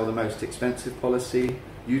and sell the most expensive policy.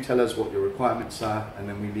 You tell us what your requirements are and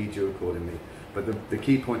then we lead you accordingly. But the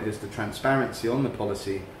key point is the transparency on the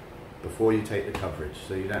policy before you take the coverage,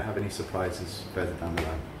 so you don't have any surprises further down the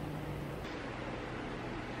line.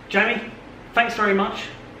 Jamie, thanks very much.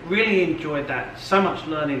 Really enjoyed that. So much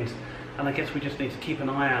learnings, and I guess we just need to keep an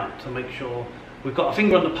eye out to make sure we've got a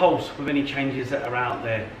finger on the pulse with any changes that are out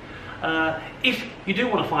there. If you do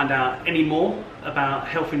want to find out any more about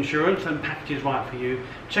health insurance and packages right for you,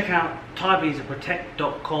 check out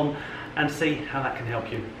thaivisaprotect.com and see how that can help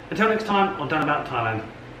you. Until next time on Done About Thailand.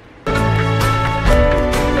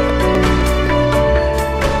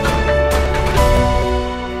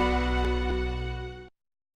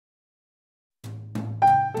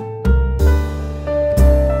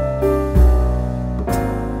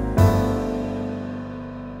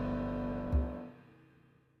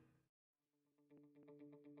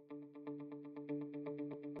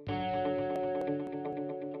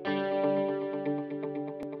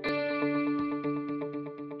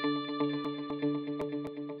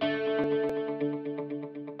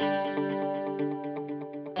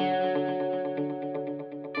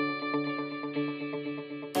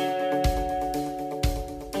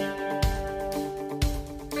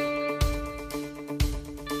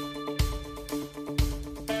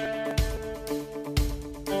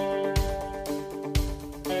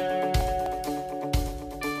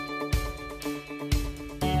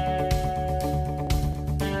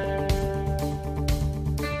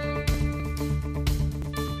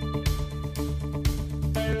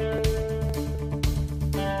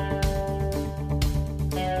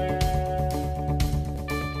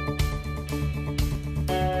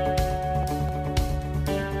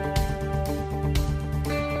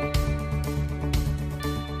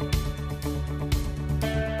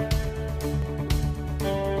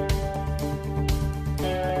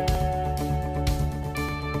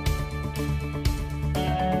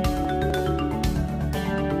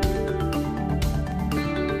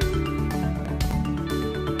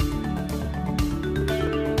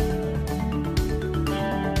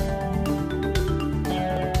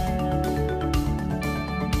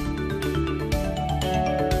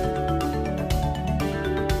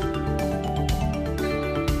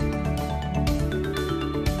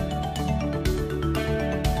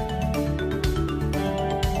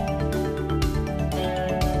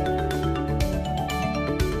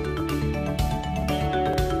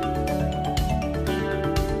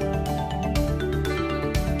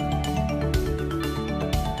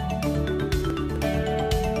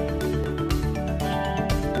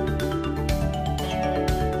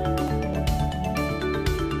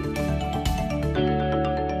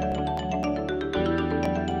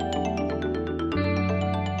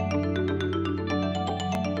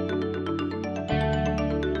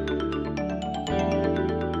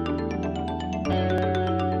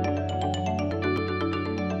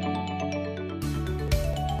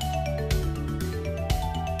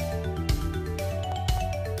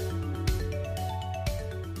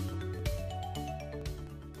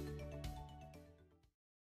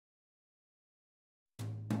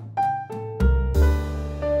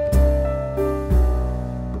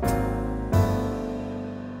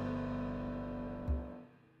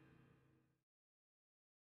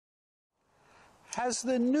 Has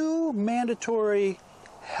the new mandatory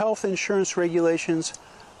health insurance regulations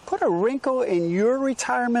put a wrinkle in your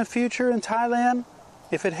retirement future in Thailand?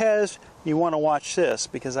 If it has, you want to watch this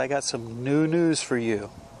because I got some new news for you.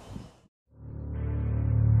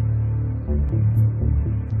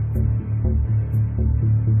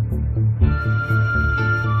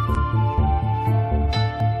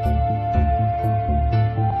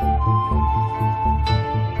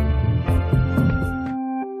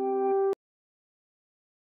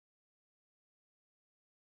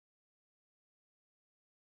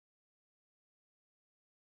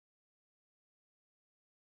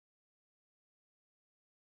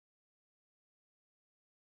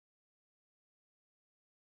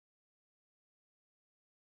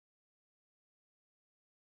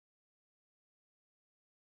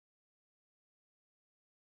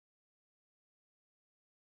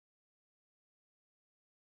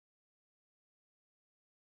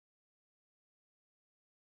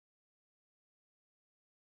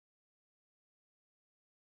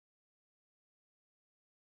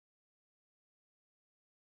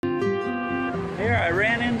 Here, I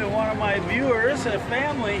ran into one of my viewers, a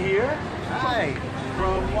family here. Hi.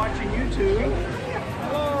 From watching YouTube.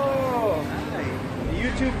 Hello. Hi. A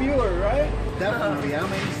YouTube viewer, right? Definitely.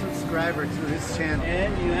 I'm a subscriber to this channel.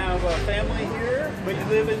 And you have a family here, but you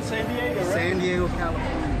live in San Diego, right? San Diego,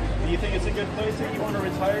 California. Do you think it's a good place that you want to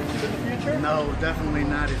retire to in the future? No, definitely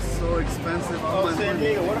not. It's so expensive. Oh, San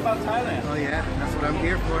Diego. What about Thailand? Oh, yeah. That's what I'm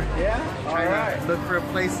here for. Yeah? All right. Look for a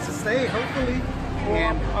place to stay, hopefully. Well,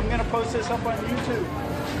 And I'm going to post this up on YouTube.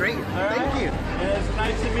 great. All right? Thank you. And it's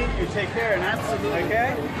nice to meet you. Take care. Absolutely.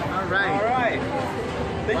 Okay? All right. All right.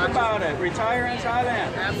 Think Watch about it. Retire in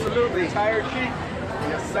Thailand. Absolutely. Retire cheap.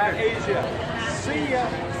 Yes, sir. Back Asia. See ya.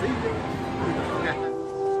 See you.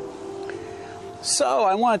 So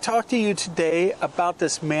I want to talk to you today about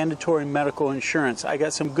this mandatory medical insurance. I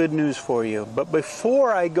got some good news for you. But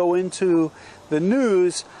before I go into the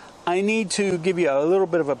news, I need to give you a little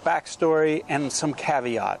bit of a backstory and some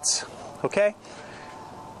caveats. Okay?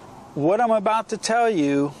 What I'm about to tell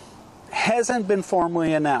you hasn't been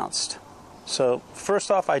formally announced. So first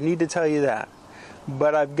off, I need to tell you that.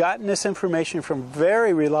 But I've gotten this information from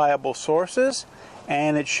very reliable sources,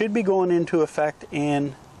 and it should be going into effect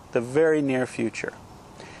in the very near future.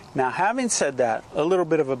 Now, having said that, a little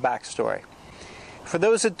bit of a backstory. For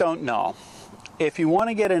those that don't know, if you want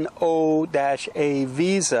to get an O-A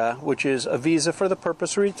visa, which is a visa for the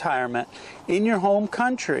purpose of retirement, in your home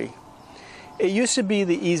country, it used to be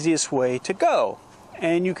the easiest way to go.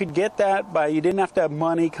 And you could get that by, you didn't have to have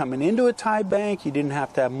money coming into a Thai bank, you didn't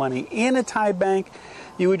have to have money in a Thai bank.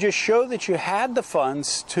 You would just show that you had the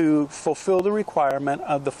funds to fulfill the requirement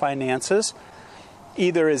of the finances,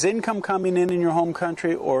 either as income coming in your home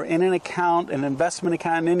country or in an account, an investment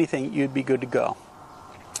account, anything, you'd be good to go.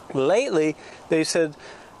 Lately, they said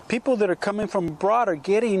people that are coming from abroad are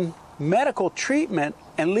getting medical treatment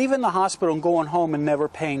and leaving the hospital and going home and never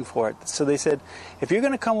paying for it. So they said, if you're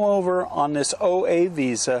going to come over on this OA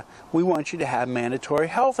visa, we want you to have mandatory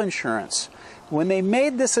health insurance. When they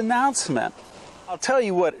made this announcement, I'll tell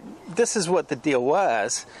you what, this is what the deal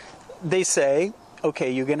was. They say,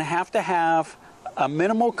 okay, you're going to have a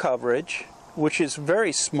minimal coverage, which is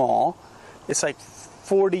very small. It's like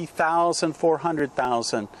 40,000,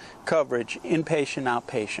 400,000 coverage, inpatient,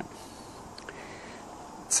 outpatient.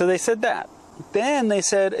 So they said that. Then they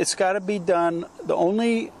said it's got to be done, the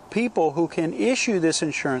only people who can issue this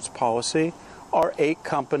insurance policy are 8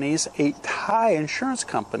 companies, 8 Thai insurance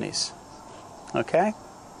companies. Okay?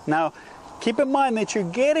 Now, keep in mind that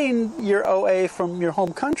you're getting your OA from your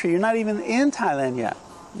home country. You're not even in Thailand yet.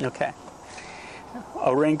 Okay.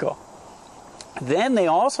 A wrinkle. Then they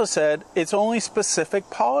also said it's only specific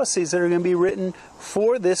policies that are going to be written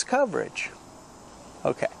for this coverage.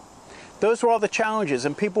 Okay. Those were all the challenges,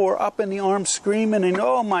 and people were up in the arms screaming, and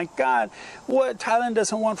oh my God, what, Thailand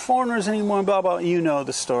doesn't want foreigners anymore, blah, blah. You know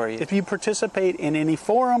the story. If you participate in any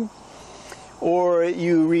forum or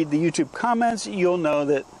you read the YouTube comments, you'll know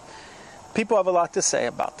that people have a lot to say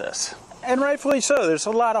about this. And rightfully so. There's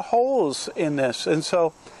a lot of holes in this. And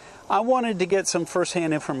so I wanted to get some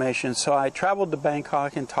firsthand information, so I traveled to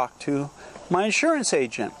Bangkok and talked to my insurance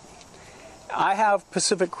agent. I have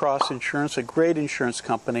Pacific Cross Insurance, a great insurance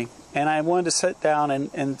company, and I wanted to sit down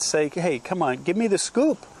and say, hey, come on, give me the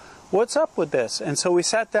scoop. What's up with this? And so we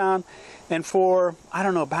sat down, and for, I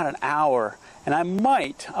don't know, about an hour, and I'm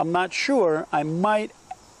not sure, I might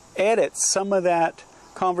edit some of that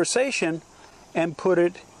conversation and put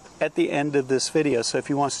it at the end of this video. So if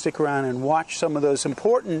you want to stick around and watch some of those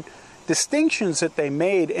important distinctions that they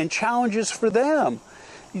made and challenges for them.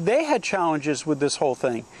 they had challenges with this whole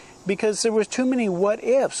thing because there was too many what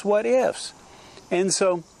ifs. And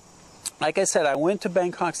so, like I said, I went to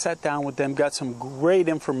Bangkok, sat down with them, got some great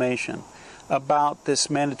information about this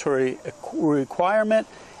mandatory requirement,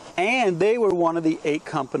 and they were one of the 8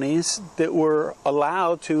 companies that were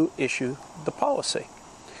allowed to issue the policy.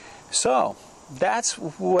 So that's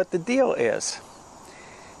what the deal is.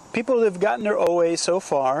 People that have gotten their OA so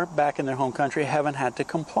far back in their home country haven't had to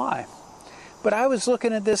comply. But I was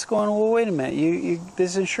looking at this going, well, wait a minute,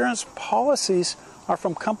 these insurance policies are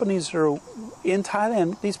from companies that are in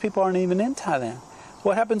Thailand. These people aren't even in Thailand.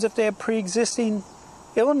 What happens if they have pre-existing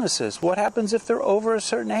illnesses? What happens if they're over a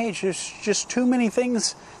certain age? There's just too many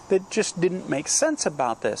things that just didn't make sense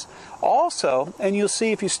about this. Also, and you'll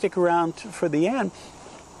see if you stick around for the end,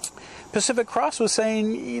 Pacific Cross was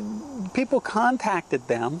saying people contacted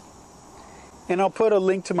them, and I'll put a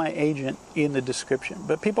link to my agent in the description,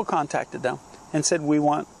 but people contacted them and said, we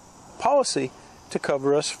want policy to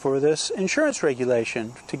cover us for this insurance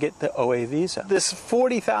regulation to get the OA visa. This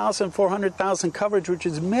 40,000, 400,000 coverage, which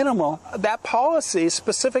is minimal, that policy,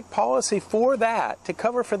 specific policy for that, to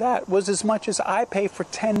cover for that, was as much as I pay for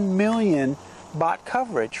 10 million baht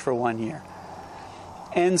coverage for 1 year.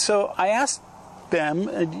 And so I asked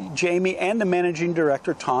them, Jamie and the managing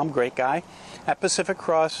director, Tom, great guy, at Pacific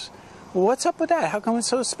Cross, what's up with that? How come it's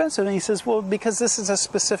so expensive? And he says, well, because this is a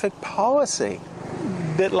specific policy.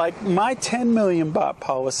 That like my 10 million baht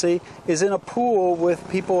policy is in a pool with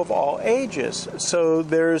people of all ages. So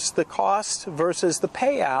there's the cost versus the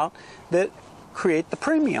payout that create the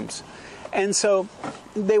premiums. And so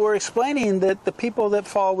they were explaining that the people that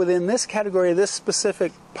fall within this category, this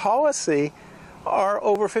specific policy, are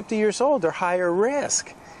over 50 years old. They're higher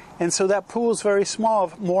risk. And so that pool is very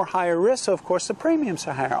small, more higher risk, so of course the premiums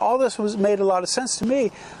are higher. All this made a lot of sense to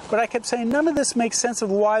me, but I kept saying none of this makes sense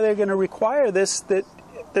of why they're going to require this, that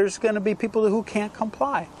there's going to be people who can't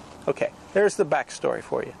comply. Okay, there's the backstory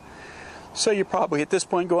for you. So you're probably at this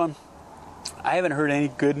point going, I haven't heard any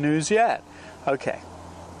good news yet. Okay,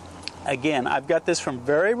 again, I've got this from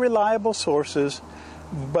very reliable sources,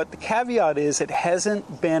 but the caveat is it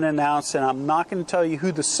hasn't been announced, and I'm not going to tell you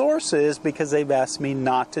who the source is because they've asked me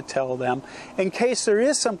not to tell them in case there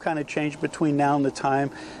is some kind of change between now and the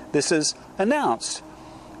time this is announced.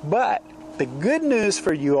 But the good news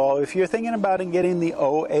for you all, if you're thinking about getting the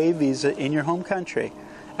OA visa in your home country,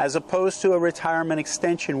 as opposed to a retirement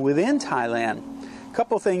extension within Thailand, a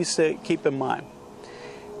couple things to keep in mind.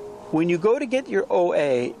 When you go to get your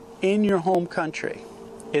OA in your home country,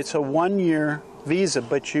 it's a 1-year visa,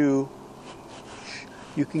 but you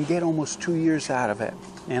can get almost 2 years out of it.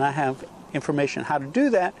 And I have information how to do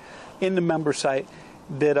that in the member site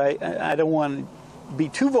that I don't want to be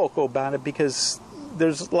too vocal about it because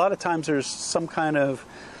there's a lot of times there's some kind of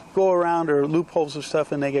go around or loopholes or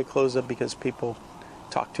stuff and they get closed up because people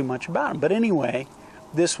talk too much about them. But anyway,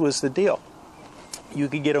 this was the deal. You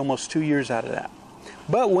could get almost 2 years out of that.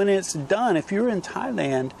 But when it's done, if you're in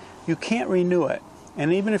Thailand, you can't renew it.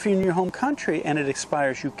 And even if you're in your home country and it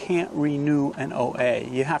expires, you can't renew an OA.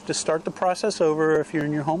 You have to start the process over if you're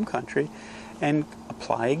in your home country and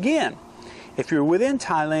apply again. If you're within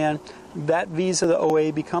Thailand, that visa, the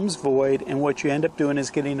OA, becomes void, and what you end up doing is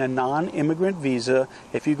getting a non-immigrant visa.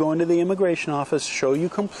 If you go into the immigration office, show you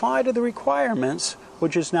comply to the requirements,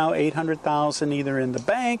 which is now 800,000 either in the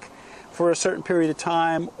bank for a certain period of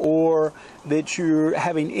time, or that you're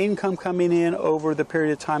having income coming in over the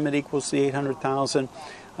period of time that equals the 800,000,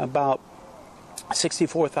 about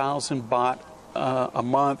 64,000 baht a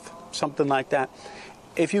month, something like that.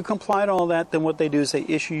 If you comply to all that, then what they do is they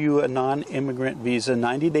issue you a non-immigrant visa,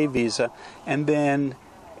 90-day visa, and then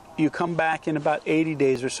you come back in about 80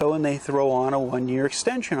 days or so and they throw on a 1-year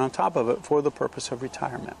extension on top of it for the purpose of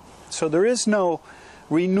retirement. So there is no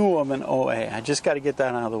renewal of an OA. I just got to get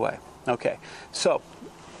that out of the way. Okay, so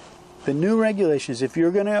the new regulations, if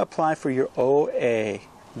you're going to apply for your OA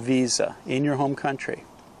visa in your home country,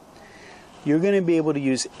 you're going to be able to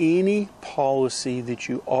use any policy that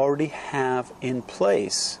you already have in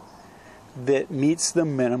place that meets the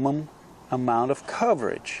minimum amount of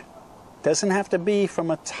coverage. Doesn't have to be from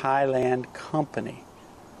a Thailand company.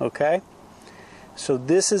 Okay? So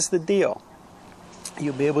this is the deal.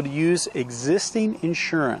 You'll be able to use existing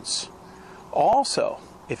insurance. Also,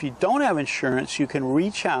 if you don't have insurance, you can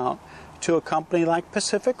reach out to a company like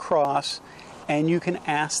Pacific Cross and you can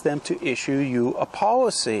ask them to issue you a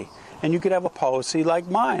policy. And you could have a policy like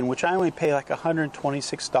mine, which I only pay like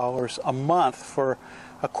 $126 a month for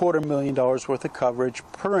 $250,000 worth of coverage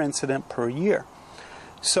per incident per year.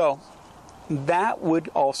 So that would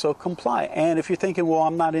also comply. And if you're thinking, well,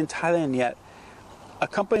 I'm not in Thailand yet, a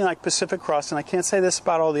company like Pacific Cross, and I can't say this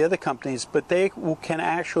about all the other companies, but they can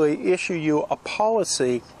actually issue you a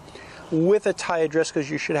policy with a Thai address, because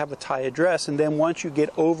you should have a Thai address, and then once you get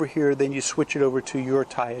over here, then you switch it over to your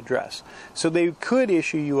Thai address. So they could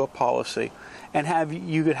issue you a policy and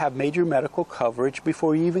you could have major medical coverage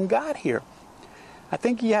before you even got here. I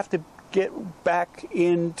think you have to get back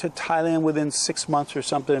into Thailand within 6 months or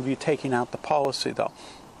something of you taking out the policy, though.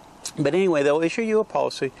 But anyway, they'll issue you a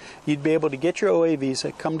policy. You'd be able to get your OA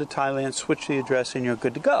visa, come to Thailand, switch the address, and you're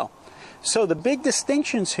good to go. So the big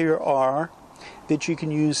distinctions here are that you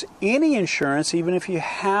can use any insurance, even if you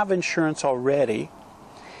have insurance already,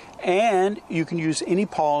 and you can use any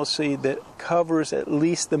policy that covers at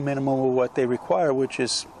least the minimum of what they require, which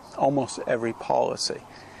is almost every policy.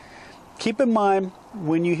 Keep in mind,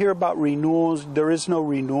 when you hear about renewals, there is no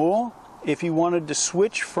renewal. If you wanted to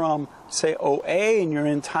switch from, say, OA and you're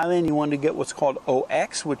in Thailand, you wanted to get what's called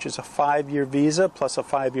OX, which is a 5-year visa plus a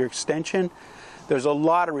 5-year extension. There's a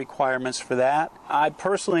lot of requirements for that. I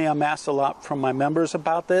personally am asked a lot from my members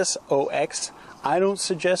about this, OX. I don't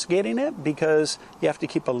suggest getting it because you have to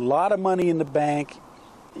keep a lot of money in the bank.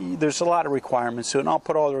 There's a lot of requirements to it, and I'll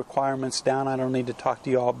put all the requirements down. I don't need to talk to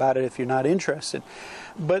you all about it if you're not interested.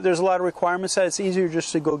 But there's a lot of requirements that it's easier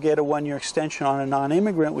just to go get a 1-year extension on a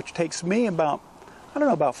non-immigrant, which takes me about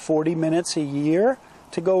 40 minutes a year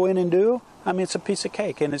to go in and do. I mean, it's a piece of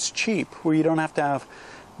cake, and it's cheap, where you don't have to have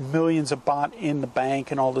millions of baht in the bank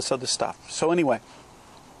and all this other stuff. So anyway,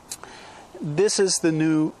 this is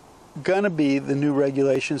gonna be the new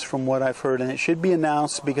regulations from what I've heard, and it should be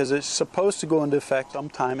announced because it's supposed to go into effect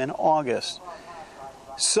sometime in August.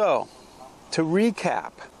 So, to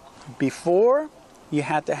recap, before you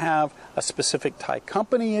had to have a specific Thai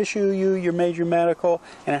company issue you your major medical,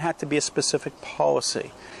 and it had to be a specific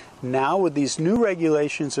policy. Now with these new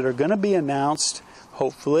regulations that are going to be announced,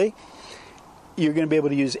 hopefully, you're going to be able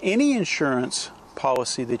to use any insurance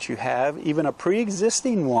policy that you have, even a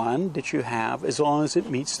pre-existing one that you have, as long as it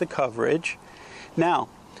meets the coverage. Now,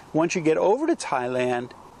 once you get over to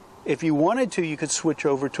Thailand, if you wanted to, you could switch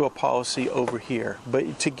over to a policy over here.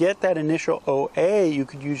 But to get that initial OA, you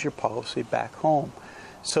could use your policy back home.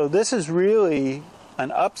 So this is really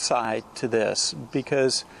an upside to this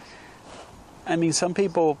because, I mean, some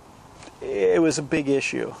people, it was a big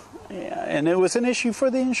issue. And it was an issue for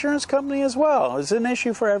the insurance company as well. It was an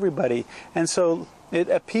issue for everybody. And so it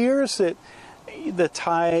appears that the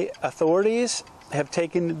Thai authorities have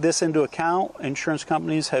taken this into account. Insurance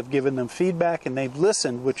companies have given them feedback and they've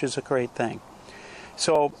listened, which is a great thing.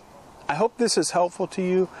 So I hope this is helpful to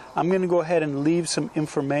you. I'm going to go ahead and leave some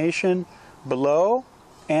information below,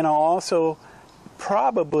 and I'll also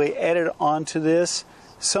probably edit onto this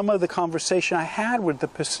some of the conversation I had with the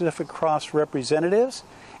Pacific Cross representatives.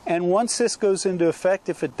 And once this goes into effect,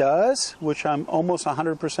 if it does, which I'm almost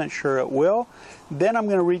 100% sure it will, then I'm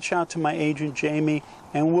going to reach out to my agent, Jamie,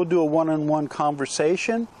 and we'll do a one-on-one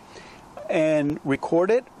conversation and record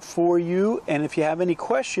it for you. And if you have any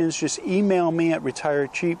questions, just email me at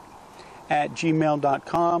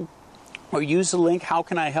retirecheap@gmail.com or use the link, How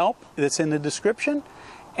Can I Help, that's in the description.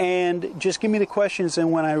 And just give me the questions,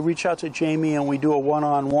 and when I reach out to Jamie and we do a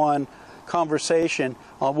one-on-one conversation,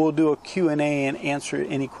 we'll do a Q&A and answer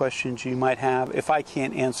any questions you might have if I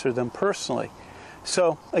can't answer them personally.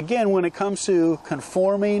 So again, when it comes to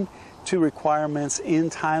conforming to requirements in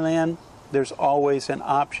Thailand, there's always an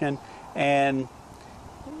option. And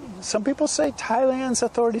some people say Thailand's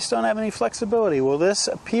authorities don't have any flexibility. Well, this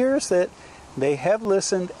appears that they have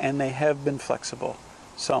listened and they have been flexible.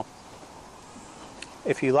 So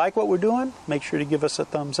if you like what we're doing, make sure to give us a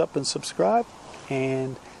thumbs up and subscribe,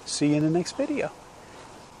 and see you in the next video.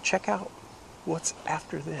 Check out what's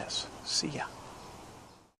after this. See ya.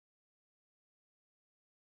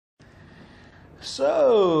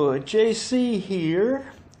 So, JC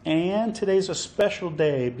here, and today's a special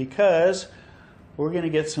day because we're going to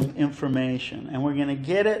get some information, and we're going to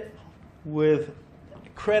get it with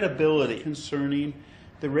credibility concerning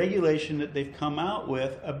the regulation that they've come out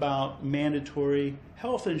with about mandatory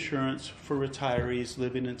health insurance for retirees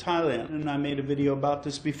living in Thailand. And I made a video about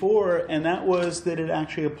this before, and that was that it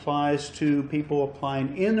actually applies to people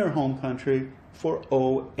applying in their home country for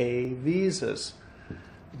OA visas.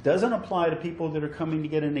 It doesn't apply to people that are coming to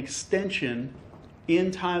get an extension in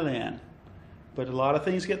Thailand. But a lot of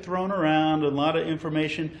things get thrown around, a lot of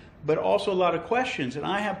information, but also a lot of questions. And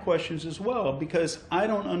I have questions as well, because I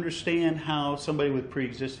don't understand how somebody with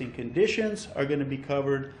pre-existing conditions are going to be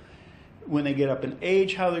covered when they get up in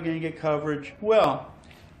age, how they're going to get coverage. Well,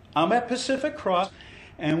 I'm at Pacific Cross,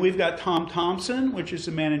 and we've got Tom Thompson, which is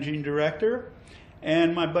the managing director,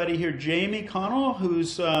 and my buddy here, Jamie Connell,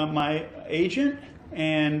 who's my agent.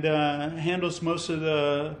 and handles most of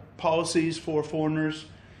the policies for foreigners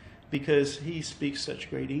because he speaks such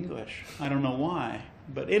great English. I don't know why,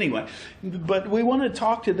 but anyway. But we want to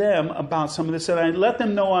talk to them about some of this, and I let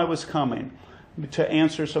them know I was coming to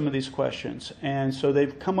answer some of these questions. And so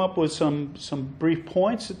they've come up with some brief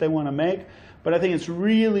points that they want to make, but I think it's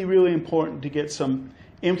really, really important to get some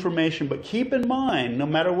information. But keep in mind, no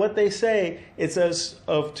matter what they say, it's as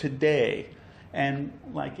of today. And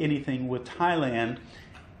like anything with Thailand,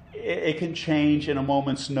 it can change in a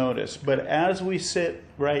moment's notice. But as we sit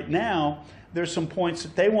right now, there's some points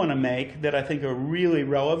that they want to make that I think are really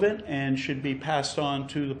relevant and should be passed on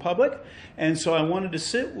to the public. And so I wanted to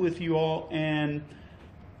sit with you all and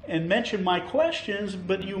mention my questions,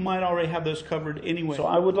 but you might already have those covered anyway. So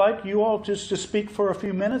I would like you all just to speak for a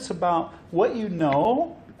few minutes about what you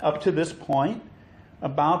know up to this point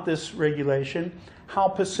about this regulation, how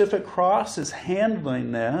Pacific Cross is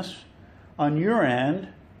handling this on your end,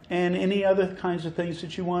 and any other kinds of things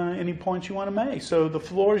that you want, any points you want to make. So the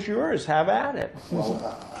floor is yours. Have at it.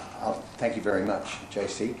 Well, thank you very much,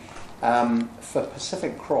 JC. For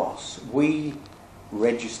Pacific Cross, we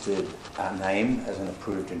registered our name as an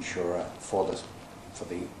approved insurer for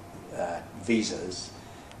the visas.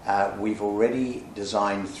 We've already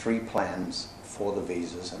designed 3 plans for the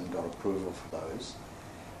visas and got approval for those,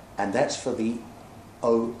 and that's for the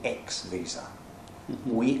OX visa.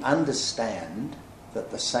 We understand that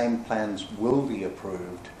the same plans will be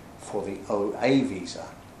approved for the OA visa,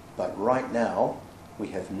 but right now we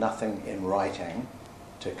have nothing in writing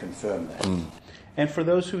to confirm that. And for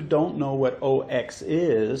those who don't know what OX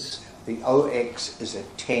is, the OX is a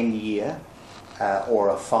 10-year or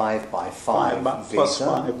a 5x5 visa. Plus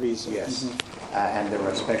 5 visa. Yes, and there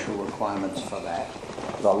are special requirements for that.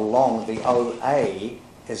 The OA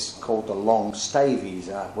is called the long stay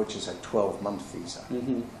visa, which is a 12-month visa.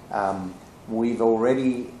 We've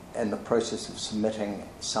already in the process of submitting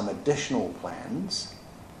some additional plans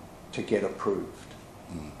to get approved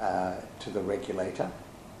to the regulator,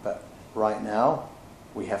 but right now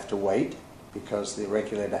we have to wait because the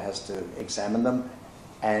regulator has to examine them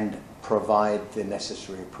and provide the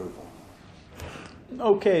necessary approval.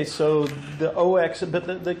 Okay, so the OX, but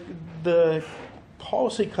the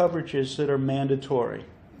policy coverages that are mandatory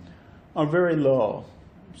are very low.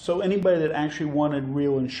 So anybody that actually wanted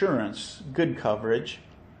real insurance, good coverage,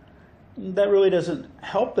 that really doesn't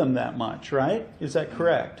help them that much, right? Is that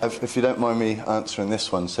correct? If you don't mind me answering this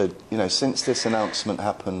one, so since this announcement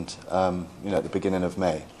happened, at the beginning of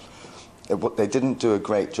May, they didn't do a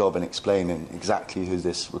great job in explaining exactly who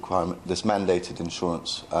this requirement, this mandated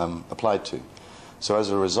insurance, applied to. So as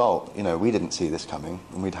a result, we didn't see this coming,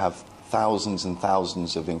 and we'd have thousands and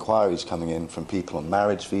thousands of inquiries coming in from people on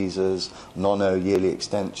marriage visas, non-O yearly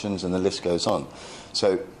extensions, and the list goes on.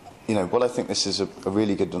 So, what I think this is a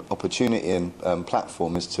really good opportunity and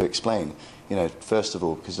platform is to explain, first of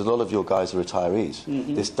all, because a lot of your guys are retirees.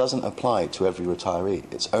 This doesn't apply to every retiree.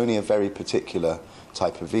 It's only a very particular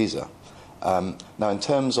type of visa. Now, in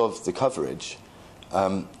terms of the coverage,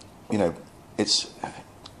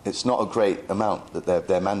 it's not a great amount that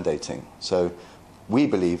they're mandating. So we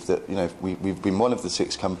believe that we've been one of the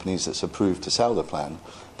 6 companies that's approved to sell the plan,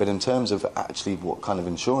 but in terms of actually what kind of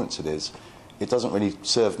insurance it is, it doesn't really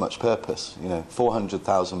serve much purpose.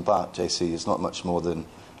 400,000 baht, JC, is not much more than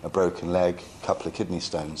a broken leg, a couple of kidney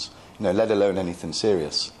stones, let alone anything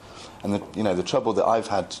serious. And the trouble that I've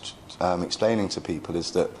had explaining to people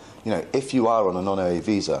is that if you are on a non-OA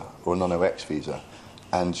visa or a non-OX visa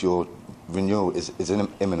and your renewal is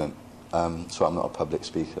imminent, so I'm not a public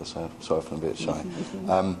speaker, so sorry if I'm a bit shy,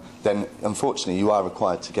 then unfortunately you are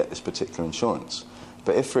required to get this particular insurance.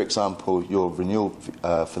 But if, for example, your renewal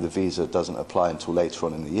for the visa doesn't apply until later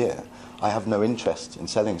on in the year, I have no interest in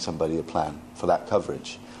selling somebody a plan for that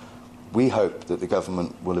coverage. We hope that the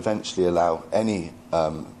government will eventually allow any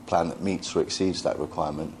plan that meets or exceeds that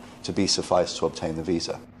requirement to be sufficed to obtain the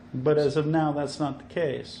visa. But as of now, that's not the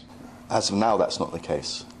case. As of now, that's not the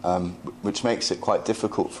case, which makes it quite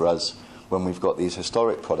difficult for us when we've got these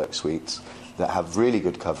historic product suites that have really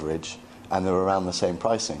good coverage and they're around the same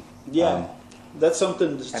pricing. Yeah, that's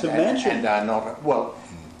something to mention. And are not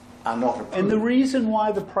approved. And the reason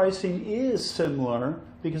why the pricing is similar,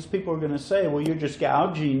 because people are going to say, well, you're just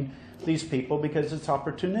gouging these people because it's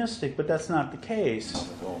opportunistic, but that's not the case.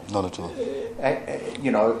 Not at all.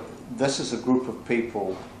 This is a group of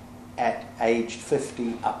people at age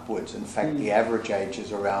 50 upwards. In fact, the average age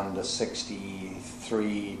is around the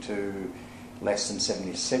 63 to less than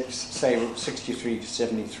 76, say 63 to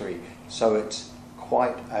 73. So it's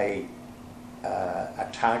quite a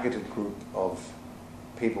targeted group of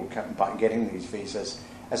people by getting these visas.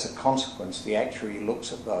 as a consequence, the actuary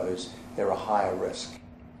looks at those, they're a higher risk.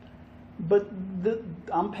 But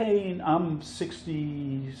I'm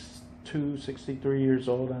 62, 63 years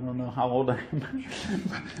old. I don't know how old I am.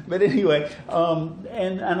 But anyway,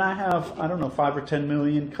 and I have, I don't know, 5 or 10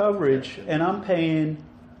 million coverage, and I'm paying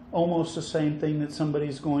almost the same thing that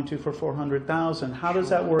somebody's going to for 400,000. How does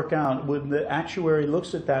that work out? When the actuary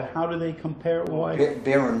looks at that, how do they compare? Why?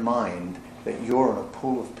 Bear in mind that you're in a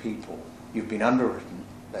pool of people. You've been underwritten,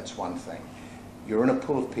 that's one thing. You're in a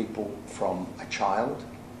pool of people from a child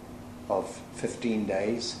of 15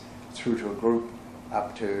 days through to a group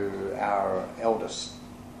up to our eldest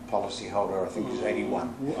policyholder, I think is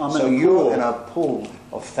 81. So you're in a pool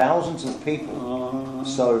of thousands of people.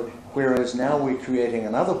 So whereas now we're creating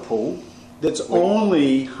another pool that's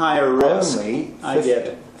only higher risk. Only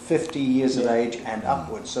 50 years of age and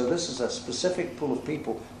upwards. So this is a specific pool of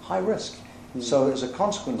people, high risk. So as a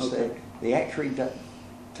consequence, the actuary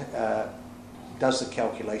does the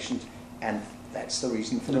calculations, and that's the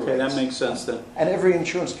reason for the rates. That makes sense then. And every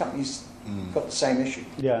insurance company's got the same issue.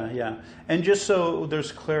 Yeah. And just so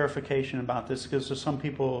there's clarification about this, because there's some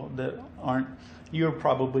people that aren't, you're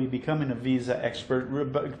probably becoming a visa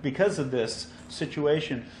expert because of this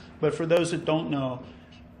situation. But for those that don't know,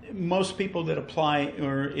 most people that apply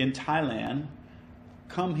or in Thailand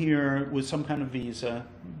come here with some kind of visa,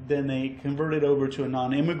 then they convert it over to a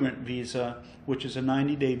non-immigrant visa, which is a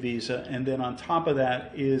 90-day visa, and then on top of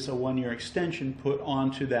that is a 1-year extension put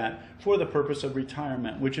onto that for the purpose of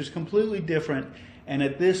retirement, which is completely different. And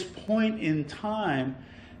at this point in time,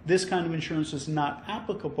 this kind of insurance is not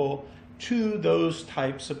applicable to those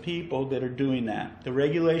types of people that are doing that. The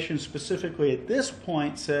regulation specifically at this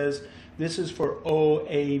point says this is for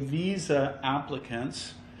OA visa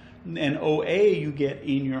applicants, and OA you get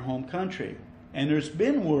in your home country. And there's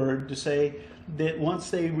been word to say that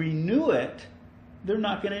once they renew it, they're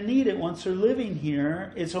not going to need it once they're living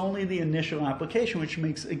here. It's only the initial application, which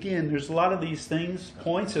makes, again, there's a lot of these things,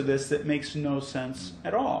 points of this that makes no sense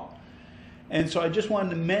at all. And so I just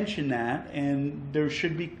wanted to mention that, and there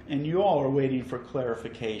should be, and you all are waiting for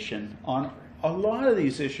clarification on a lot of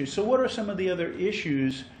these issues. So what are some of the other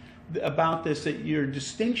issues about this, that your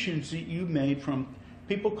distinctions that you made from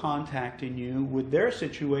people contacting you with their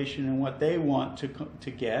situation and what they want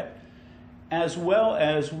to get, as well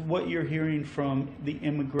as what you're hearing from the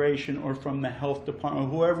immigration or from the health department, or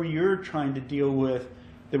whoever you're trying to deal with,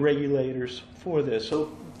 the regulators for this.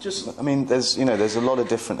 So just, I mean, there's a lot of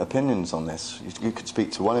different opinions on this. You could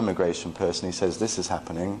speak to one immigration person who says this is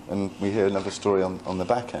happening, and we hear another story on the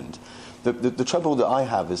back end. The trouble that I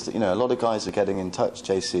have is that, a lot of guys are getting in touch,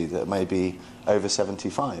 JC, that may be over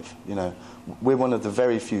 75. We're one of the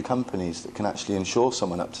very few companies that can actually insure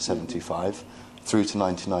someone up to 75 through to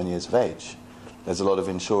 99 years of age. There's a lot of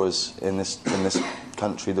insurers in this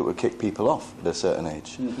country that would kick people off at a certain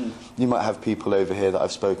age. You might have people over here that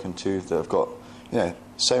I've spoken to that have got,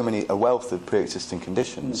 a wealth of pre-existing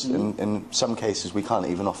conditions. In some cases, we can't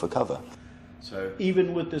even offer cover. So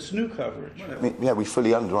even with this new coverage? We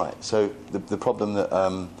fully underwrite. So the problem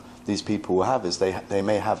that these people will have is they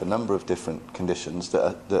may have a number of different conditions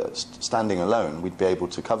that standing alone, we'd be able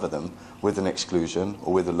to cover them with an exclusion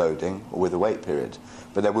or with a loading or with a wait period.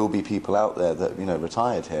 But there will be people out there that,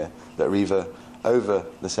 retired here that are either over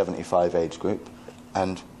the 75 age group,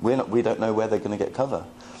 and we don't know where they're going to get cover.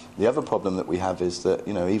 The other problem that we have is that,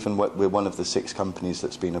 even we're one of the 6 companies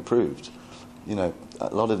that's been approved. A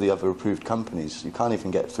lot of the other approved companies, you can't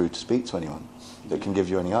even get through to speak to anyone that can give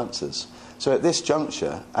you any answers. So at this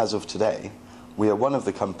juncture, as of today, we are one of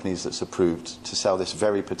the companies that's approved to sell this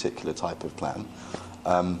very particular type of plan.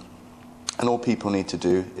 And all people need to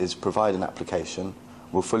do is provide an application,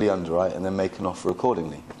 we'll fully underwrite, and then make an offer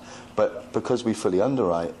accordingly. But because we fully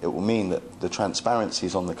underwrite, it will mean that the transparency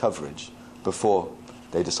is on the coverage before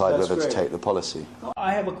they decide whether to take the policy.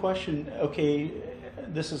 I have a question. Okay,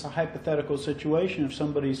 this is a hypothetical situation. If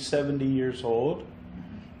somebody's 70 years old,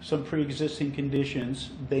 some pre-existing conditions,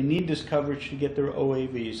 they need this coverage to get their OA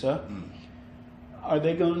visa. Are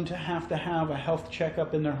they going to have a health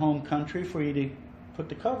checkup in their home country for you to put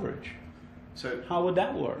the coverage? So how would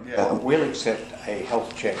that work? We'll accept a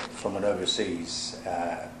health check from an overseas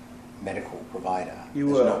medical provider. There's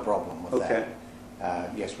no problem with that.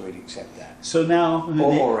 Yes, we'd accept that. So now,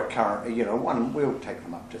 or a current, we'll take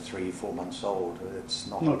them up to 3-4 months old. It's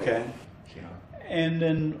not okay. And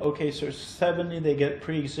then, so 70, they get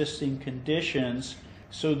pre-existing conditions.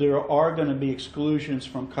 So there are going to be exclusions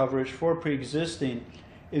from coverage for pre-existing.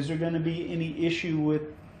 Is there going to be any issue with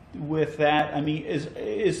with that? I mean,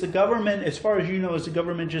 is the government, as far as you know, is the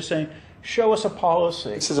government just saying, show us a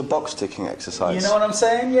policy? This is a box ticking exercise. You know what I'm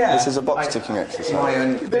saying? Yeah. This is a box ticking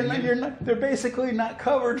exercise. They're basically not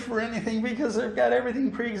covered for anything because they've got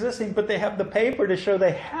everything pre-existing, but they have the paper to show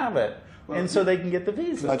they have it. And so they can get the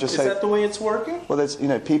visa. Is that the way it's working? Well, there's,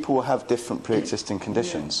 people will have different pre-existing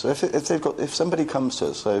conditions. So if somebody comes to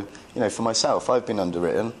us, so for myself, I've been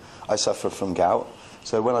underwritten. I suffer from gout.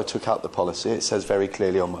 So when I took out the policy, it says very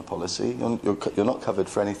clearly on my policy, you're not covered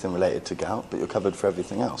for anything related to gout, but you're covered for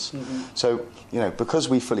everything else. So because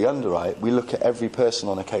we fully underwrite, we look at every person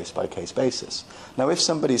on a case-by-case basis. Now, if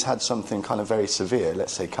somebody's had something kind of very severe,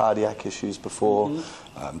 let's say cardiac issues before,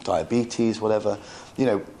 diabetes, whatever,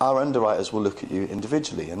 our underwriters will look at you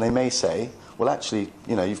individually, and they may say, well, actually,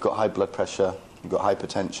 you've got high blood pressure, you've got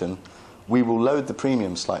hypertension. We will load the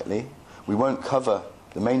premium slightly. We won't cover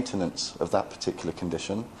the maintenance of that particular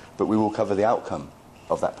condition, but we will cover the outcome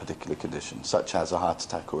of that particular condition, such as a heart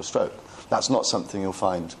attack or a stroke. That's not something you'll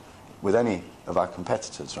find with any of our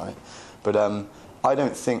competitors, right? But I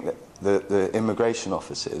don't think that the immigration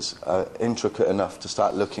offices are intricate enough to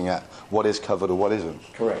start looking at what is covered or what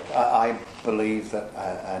isn't. Correct. I believe that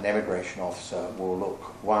an immigration officer will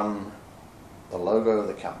look, one, the logo of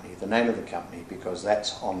the company, the name of the company, because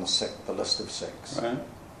that's on the list of 6, Right.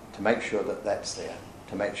 to make sure that that's there,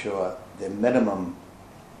 to make sure the minimum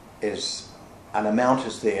is, an amount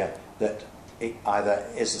is there that it either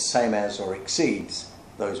is the same as or exceeds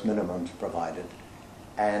those minimums provided.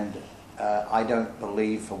 And I don't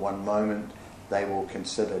believe for one moment they will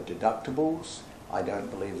consider deductibles. I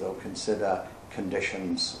don't believe they'll consider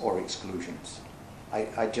conditions or exclusions.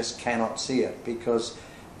 I just cannot see it, because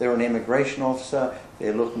they're an immigration officer.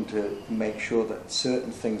 They're looking to make sure that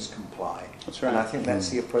certain things comply. That's right. And I think that's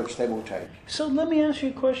the approach they will take. So let me ask you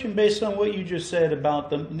a question based on what you just said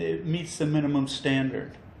about it meets the minimum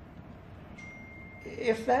standard.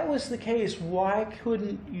 If that was the case, why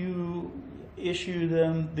couldn't you issue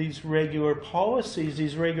them these regular policies,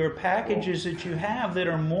 these regular packages that you have that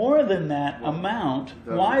are more than that amount?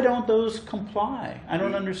 Why don't those comply? I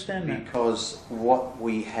don't understand that. Because what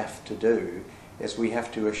we have to do is we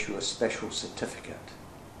have to issue a special certificate.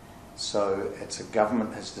 So it's a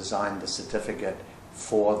government has designed the certificate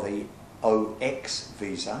for the OX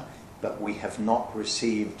visa, but we have not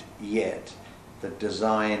received yet the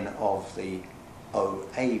design of the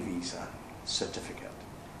OA visa certificate.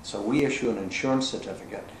 So we issue an insurance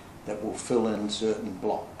certificate that will fill in certain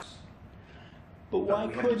blocks. But why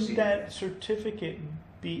couldn't that certificate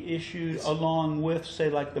be issued along with, say,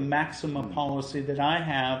 like the Maxima policy that I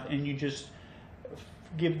have, and you just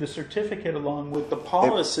give the certificate along with the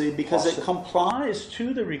policy because it complies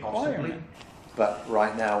to the requirement? Possibly, but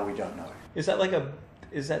right now we don't know. Is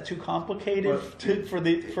that too complicated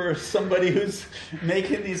for somebody who's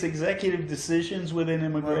making these executive decisions within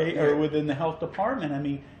or within the health department? I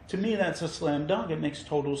mean, to me, that's a slam dunk. It makes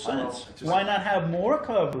total sense. Why not have more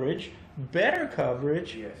coverage, better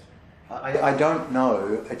coverage? Yes. I don't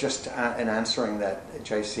know. Just in answering that,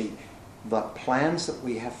 JC, the plans that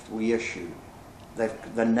we issue,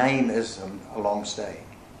 the name is a long stay.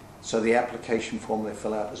 So the application form they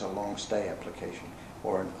fill out is a long stay application,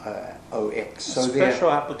 or an OX. So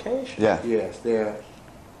special application. Yeah. Yes, they're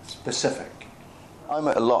specific. I'm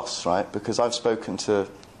at a loss, right? Because I've spoken to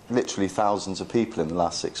literally thousands of people in the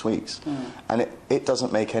last 6 weeks, and it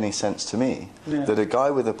doesn't make any sense to me that a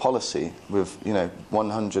guy with a policy with $100,000,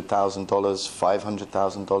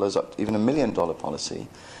 $500,000, even $1 million policy,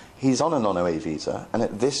 he's on a non-OA visa, and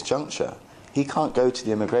at this juncture, he can't go to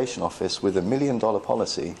the immigration office with $1 million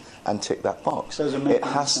policy and tick that box. It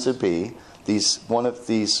has to be one of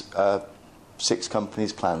these 6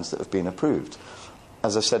 companies' plans that have been approved.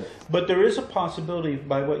 As I said, but there is a possibility,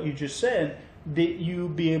 by what you just said, that you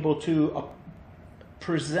be able to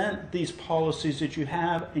present these policies that you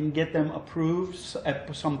have and get them approved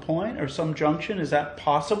at some point or some junction. Is that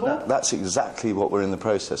possible? That's exactly what we're in the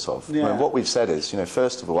process of. Yeah. I mean, what we've said is,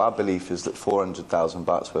 first of all, our belief is that 400,000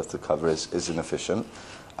 bahts worth of cover is inefficient.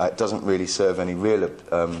 It doesn't really serve any real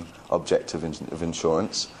objective of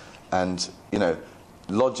insurance, and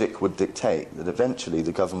logic would dictate that eventually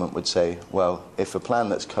the government would say, well, if a plan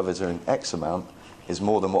that's covered in X amount is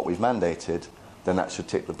more than what we've mandated, then that should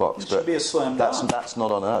tick the box. It should be a slam dunk. That's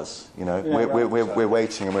not on us. We're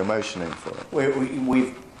waiting and we're motioning for it.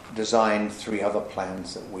 We've designed 3 other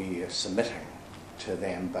plans that we are submitting to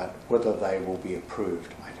them, but whether they will be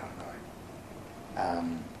approved, I don't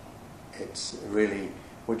know. It's really,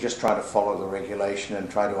 we're just trying to follow the regulation and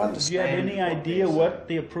try to understand. Do you have any idea what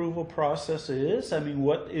the approval process is? I mean,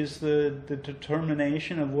 what is the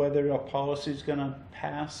determination of whether a policy is going to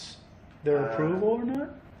pass their approval or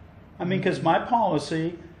not? I mean, because my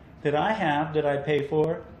policy that I have, that I pay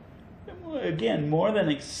for, again, more than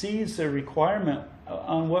exceeds the requirement.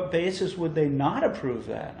 On what basis would they not approve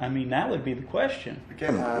that? I mean, that would be the question.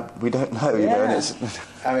 Again, we don't know. You know, and it's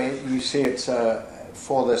I mean, you see, it's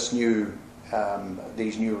for this new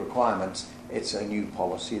these new requirements. It's a new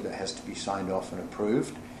policy that has to be signed off and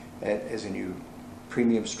approved. It is a new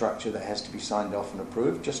premium structure that has to be signed off and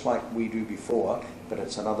approved, just like we do before. But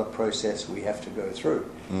it's another process we have to go through.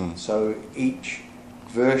 So each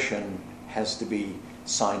version has to be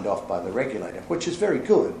signed off by the regulator, which is very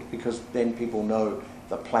good because then people know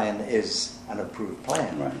the plan is an approved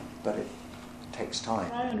plan. Right. But it takes time.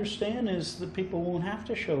 What I understand is that people won't have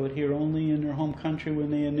to show it here, only in their home country when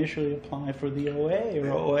they initially apply for the OA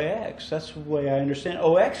or OAX. That's the way I understand.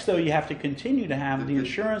 OX, though, you have to continue to have the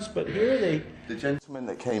insurance, but here they... the gentleman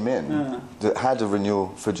that came in that had a renewal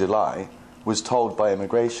for July was told by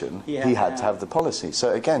immigration he had to have the policy.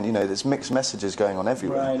 So again, you know, there's mixed messages going on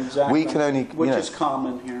everywhere. Right, exactly. We can only, which is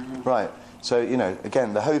common here. Right. So, you know,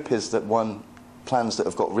 again, the hope is that plans that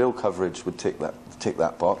have got real coverage would tick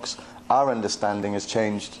that box. Our understanding has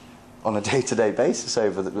changed on a day-to-day basis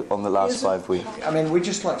on the last 5 weeks. I mean, we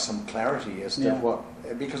just like some clarity as to what,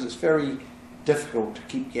 because it's very difficult to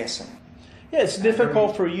keep guessing. Yeah, it's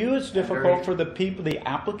difficult for you, it's difficult for the people, the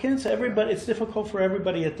applicants, everybody. It's difficult for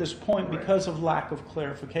everybody at this point because of lack of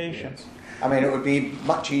clarification. Yes. I mean, it would be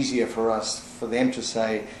much easier for them to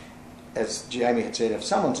say, as Jamie had said, if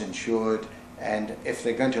someone's insured and if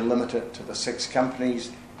they're going to limit it to the 6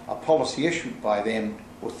 companies, a policy issued by them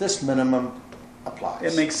with this minimum applies.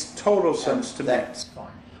 It makes total sense to me. That's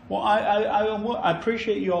fine. Well, I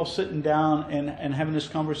appreciate you all sitting down and having this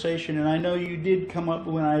conversation. And I know you did come up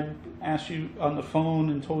when I asked you on the phone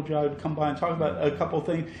and told you I would come by and talk about a couple of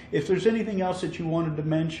things. If there's anything else that you wanted to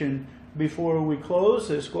mention before we close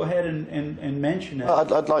this, go ahead and mention it.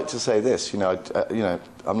 I'd like to say this. You know,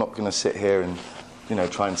 I'm not going to sit here and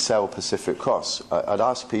try and sell Pacific Cross. I'd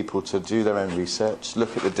ask people to do their own research,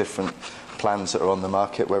 look at the different plans that are on the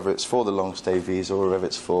market, whether it's for the long stay visa or whether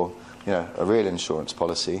it's for a real insurance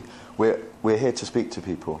policy. We're here to speak to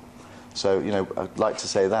people. So, I'd like to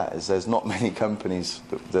say that is there's not many companies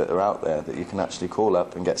that are out there that you can actually call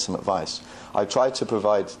up and get some advice. I try to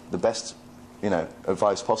provide the best,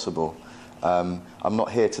 advice possible. I'm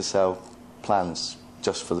not here to sell plans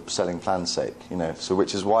just for the selling plan's sake, So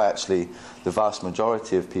which is why actually the vast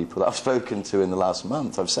majority of people that I've spoken to in the last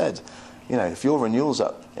month, I've said, if your renewal's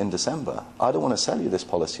up in December, I don't want to sell you this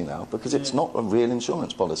policy now because it's not a real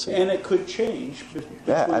insurance policy. And it could change between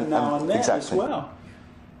now and then as well.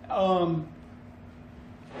 And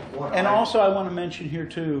also I want to mention here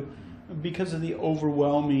too, because of the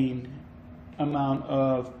overwhelming amount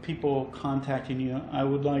of people contacting you, I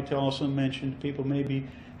would like to also mention to people maybe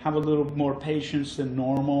have a little more patience than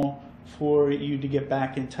normal for you to get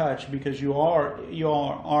back in touch because you all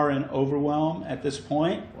are in overwhelm at this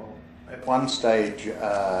point. At one stage,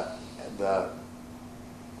 the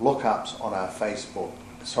lookups on our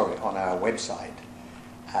on our website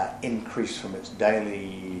increased from its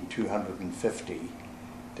daily 250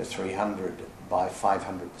 to 300 by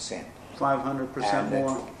 500%. 500%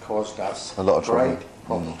 more. It caused us a lot of great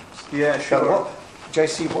trouble. problems. Yeah, sure.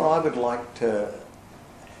 JC, what I would like to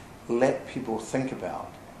let people think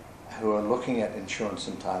about who are looking at insurance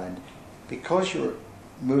in Thailand, because you're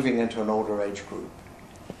moving into an older age group,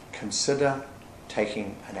 consider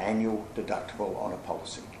taking an annual deductible on a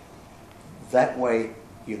policy. That way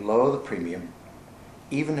you lower the premium,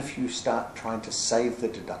 even if you start trying to save the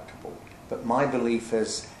deductible. But my belief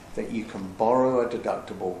is that you can borrow a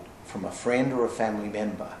deductible from a friend or a family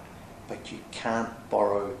member, but you can't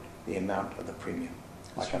borrow the amount of the premium.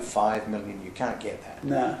 Like a 5 million, you can't get that.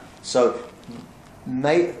 No. So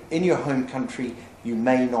in your home country, you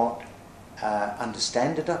may not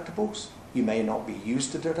understand deductibles. You may not be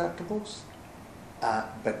used to deductibles,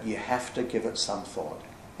 but you have to give it some thought.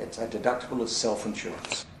 A deductible is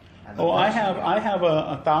self-insurance. Oh, I have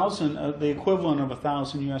a thousand, the equivalent of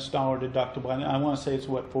 $1,000 US deductible. I want to say it's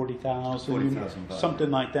what, 40,000,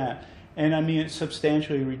 something like that. And I mean, it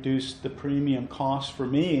substantially reduced the premium cost for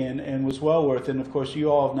me, and was well worth it. And of course,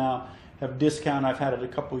 you all now have discounted. I've had it a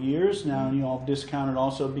couple of years now, and you all have discounted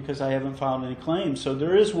also because I haven't filed any claims. So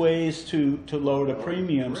there is ways to lower the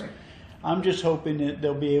premiums. I'm just hoping that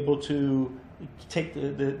they'll be able to take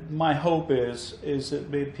my hope is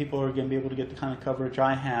that people are going to be able to get the kind of coverage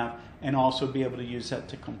I have and also be able to use that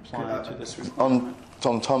to comply to this requirement.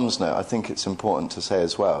 On Tom's note, I think it's important to say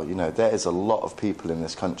as well, there is a lot of people in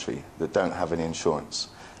this country that don't have any insurance.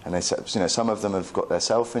 And they said, some of them have got their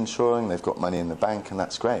self-insuring, they've got money in the bank, and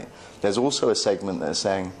that's great. There's also a segment that is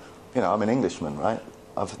saying, I'm an Englishman, right?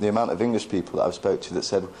 of the amount of English people that I've spoke to that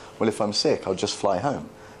said, well, if I'm sick, I'll just fly home.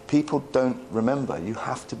 People don't remember you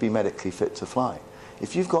have to be medically fit to fly.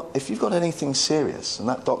 If you've got anything serious and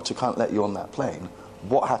that doctor can't let you on that plane,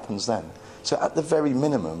 what happens then? So at the very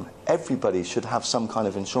minimum, everybody should have some kind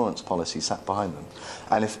of insurance policy sat behind them.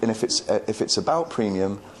 And if it's about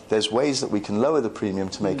premium, there's ways that we can lower the premium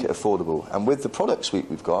to make it affordable. And with the product suite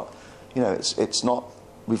we've got, you know, it's not.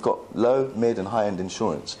 We've got low, mid, and high-end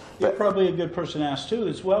insurance. You're probably a good person to ask too,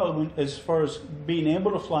 as well, as far as being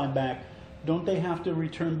able to fly back. Don't they have to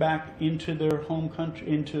return back into their home country,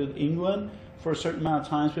 into England, for a certain amount of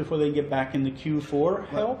times before they get back in the queue for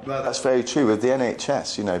help? Well, that's very true. With the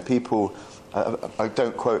NHS, you know, people,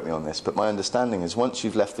 don't quote me on this, but my understanding is once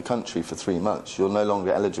you've left the country for 3 months, you're no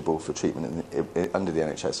longer eligible for treatment under the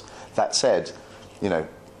NHS. That said, you know,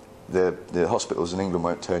 the hospitals in England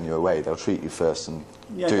won't turn you away. They'll treat you first and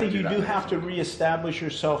I think you do have to reestablish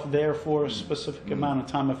yourself there for a specific amount of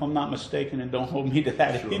time, if I'm not mistaken, and don't hold me to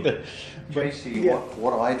that either. Tracy,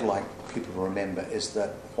 what I'd like people to remember is that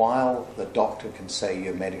while the doctor can say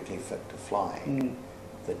you're medically fit to fly,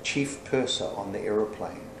 the chief purser on the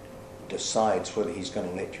aeroplane decides whether he's going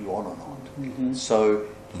to let you on or not. So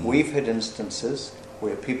we've had instances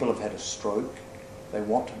where people have had a stroke, they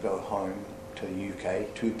want to go home to the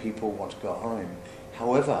UK, 2 people want to go home.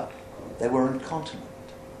 However, they were incontinent.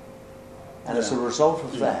 And as a result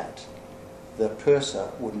of that, the purser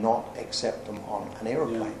would not accept them on an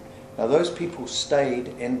aeroplane. Now those people stayed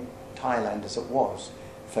in Thailand as it was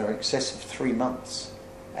for an excess of 3 months,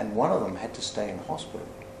 and one of them had to stay in hospital.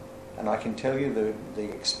 And I can tell you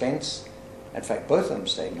the expense, in fact both of them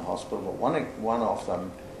stayed in hospital, but one of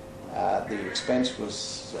them, the expense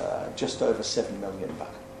was just over 7 million baht.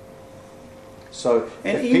 So,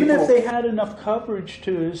 and even if they had enough coverage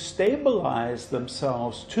to stabilize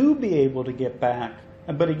themselves to be able to get back,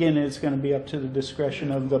 but again, it's going to be up to the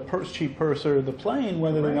discretion of the chief purser of the plane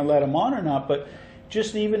whether they're going to let them on or not. But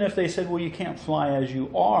just even if they said, well, you can't fly as you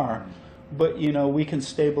are, but you know, we can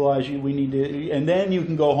stabilize you, we need to, and then you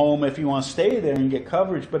can go home if you want to stay there and get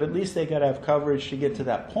coverage. But at least they got to have coverage to get to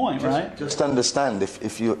that point, right? Just understand,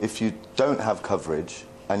 if you don't have coverage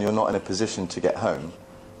and you're not in a position to get home,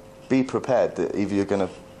 be prepared that either you're going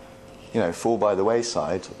to, you know, fall by the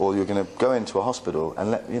wayside, or you're going to go into a hospital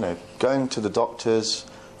and going to the doctors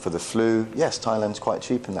for the flu. Yes, Thailand's quite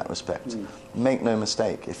cheap in that respect. Make no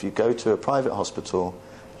mistake, if you go to a private hospital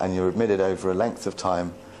and you're admitted over a length of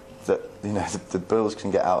time, that the bills can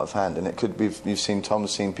get out of hand, and it could be.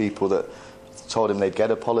 Tom's seen people that told him they'd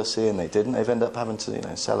get a policy and they didn't. They've ended up having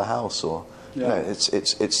to sell a house or. You know,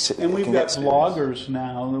 and we've got vloggers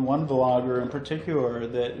now, and one vlogger in particular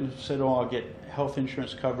that said, oh, I'll get health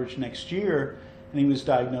insurance coverage next year, and he was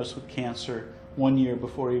diagnosed with cancer 1 year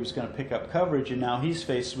before he was going to pick up coverage, and now he's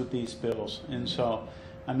faced with these bills. And so,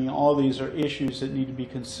 I mean, all these are issues that need to be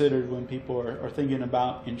considered when people are thinking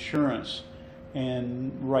about insurance,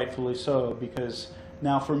 and rightfully so, because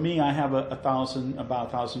now for me, I have about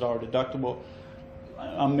 $1,000 deductible.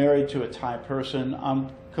 I'm married to a Thai person. I'm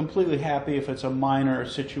completely happy if it's a minor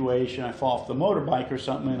situation, I fall off the motorbike or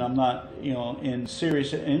something, and I'm not, in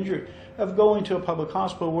serious injury, of going to a public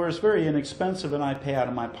hospital where it's very inexpensive and I pay out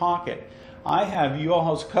of my pocket. I have you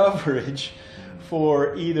all's coverage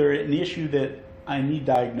for either an issue that I need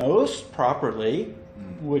diagnosed properly,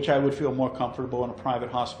 which I would feel more comfortable in a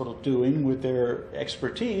private hospital doing with their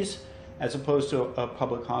expertise as opposed to a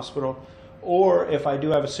public hospital, or if I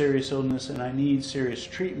do have a serious illness and I need serious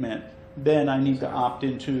treatment, then I need to opt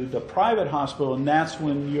into the private hospital, and that's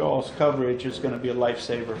when y'all's coverage is going to be a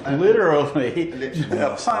lifesaver. Literally,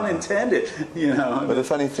 pun intended. But the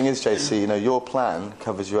funny thing is, JC, your plan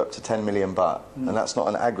covers you up to 10 million baht, and that's not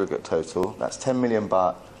an aggregate total. That's 10 million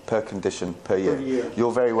baht per condition per year.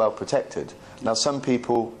 You're very well protected. Now, some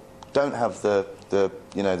people don't have the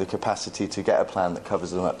capacity to get a plan that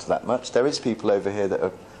covers them up to that much. There is people over here that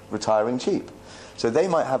are retiring cheap. So they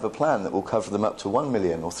might have a plan that will cover them up to 1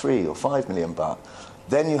 million or 3 or 5 million baht.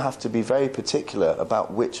 Then you have to be very particular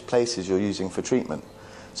about which places you're using for treatment.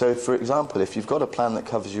 So for example, if you've got a plan that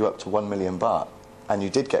covers you up to 1 million baht and you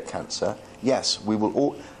did get cancer, yes, we will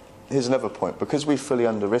all... Here's another point. Because we've fully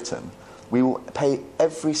underwritten, we will pay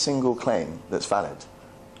every single claim that's valid.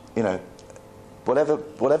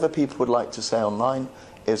 Whatever people would like to say online,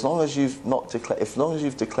 as long as you've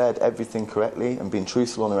declared everything correctly and been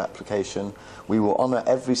truthful on your application, we will honour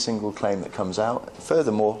every single claim that comes out.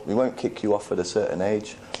 Furthermore, we won't kick you off at a certain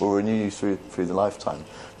age. We'll renew you through the lifetime.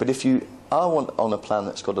 But if you are on a plan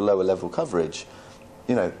that's got a lower level coverage,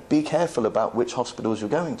 be careful about which hospitals you're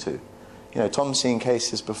going to. Tom's seen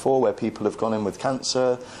cases before where people have gone in with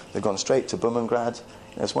cancer, they've gone straight to Bumrungrad.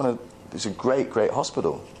 It's one of it's a great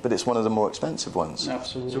hospital, but it's one of the more expensive ones.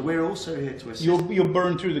 Absolutely. So we're also here to assist. You'll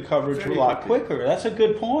burn through the coverage Very a lot quickly. quicker. That's a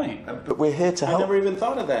good point. But we're here to I help. never even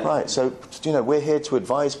thought of that. Right, so, we're here to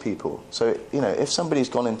advise people. So, if somebody's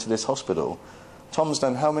gone into this hospital, Tom's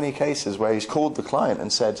done how many cases where he's called the client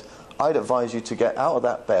and said, I'd advise you to get out of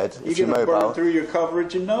that bed if you're You're going to mobile. burn through your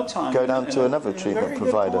coverage in no time. Go down to another Very treatment good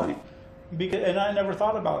provider. point. And I never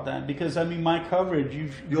thought about that because, I mean, my coverage,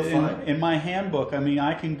 You're fine. in my handbook, I mean,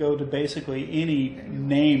 I can go to basically any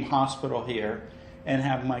name hospital here and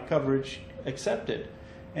have my coverage accepted.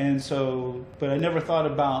 And so, but I never thought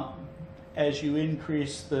about as you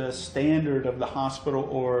increase the standard of the hospital,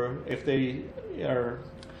 or if they are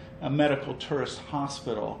a medical tourist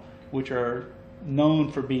hospital, which are known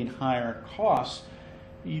for being higher costs,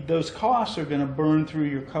 those costs are going to burn through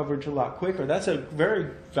your coverage a lot quicker. That's a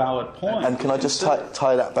very valid point. And can I just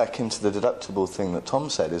tie that back into the deductible thing that Tom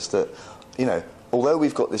said, is that, although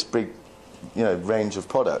we've got this big, range of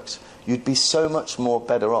products, you'd be so much more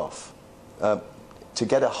better off to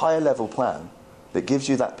get a higher level plan that gives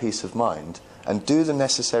you that peace of mind and do the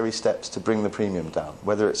necessary steps to bring the premium down,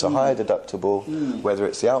 whether it's a higher deductible, whether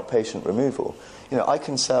it's the outpatient removal. I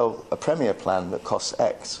can sell a Premier plan that costs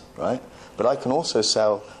X, right? But I can also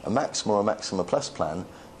sell a Maxima or Maxima Plus plan,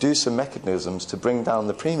 do some mechanisms to bring down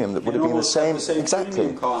the premium that would have been the same. Exactly.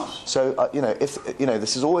 Premium cost. So,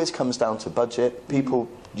 this is always comes down to budget. People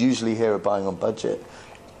usually here are buying on budget.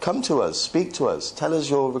 Come to us, speak to us, tell us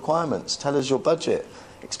your requirements, tell us your budget,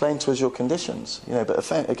 explain to us your conditions.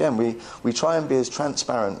 But again, we try and be as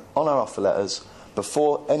transparent on our offer letters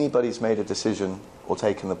before anybody's made a decision or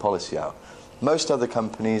taken the policy out. Most other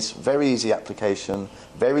companies, very easy application,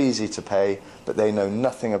 very easy to pay, but they know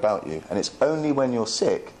nothing about you. And it's only when you're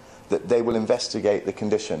sick that they will investigate the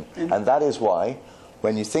condition. And that is why,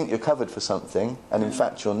 when you think you're covered for something, and in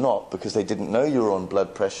fact you're not, because they didn't know you were on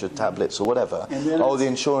blood pressure tablets or whatever, the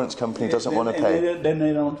insurance company doesn't want to pay. Then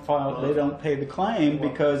they don't file. They don't pay the claim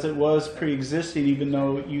because it was pre-existing, even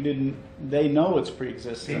though you didn't. They know it's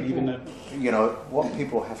pre-existing, even though. What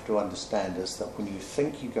people have to understand is that when you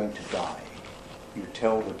think you're going to die, you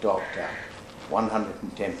tell the doctor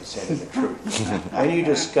 110% of the truth. When you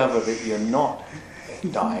discover that you're not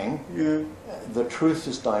dying, the truth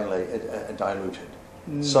is diluted.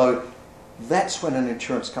 So that's when an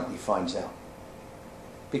insurance company finds out,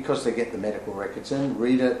 because they get the medical records in,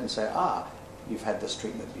 read it and say, you've had this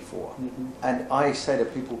treatment before. And I say to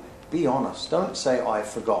people, be honest, don't say I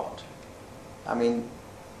forgot. I mean,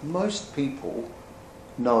 most people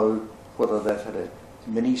know whether they've had a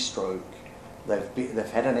mini stroke,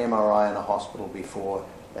 they've had an MRI in a hospital before,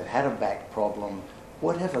 they've had a back problem,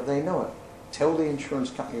 whatever, they know it. Tell the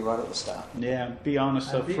insurance company right at the start. Yeah, be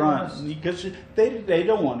honest up front, because they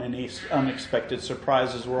don't want any unexpected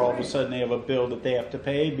surprises where all of a sudden they have a bill that they have to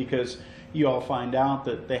pay because you all find out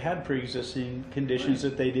that they had pre-existing conditions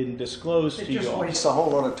that they didn't disclose to you all. It just wastes a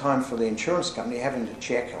whole lot of time for the insurance company having to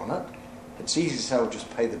check on it. It's easy to say, well,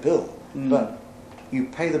 just pay the bill. But you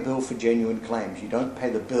pay the bill for genuine claims. You don't pay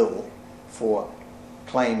the bill for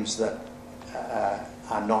claims that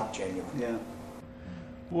are not genuine. Yeah.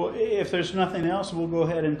 Well, if there's nothing else, we'll go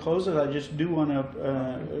ahead and close it. I just do want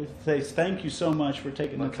to say thank you so much for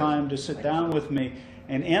taking the time to sit down with me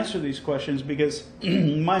and answer these questions, because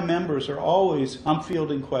my members are always, I'm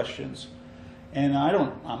fielding questions. And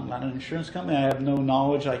I'm not an insurance company. I have no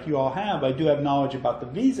knowledge like you all have. I do have knowledge about the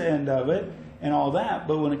visa end of it and all that.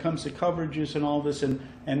 But when it comes to coverages and all this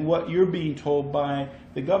and what you're being told by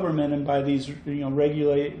the government and by these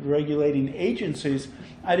regulating agencies,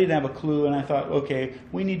 I didn't have a clue. And I thought, okay,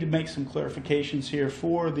 we need to make some clarifications here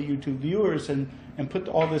for the YouTube viewers and put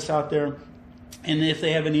all this out there. And if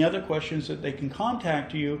they have any other questions, that they can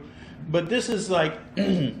contact you. But this is like...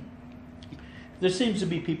 There seems to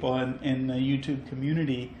be people in the YouTube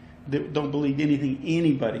community that don't believe anything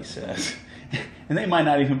anybody says. And they might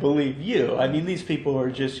not even believe you. I mean, these people are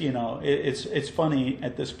just, it's funny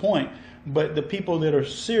at this point. But the people that are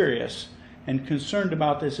serious and concerned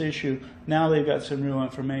about this issue, now they've got some real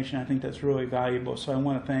information. I think that's really valuable. So I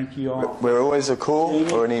want to thank you all. We're always a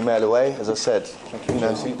call or an email away, as I said.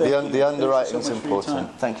 The underwriting is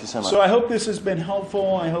important. Thank you so much. So I hope this has been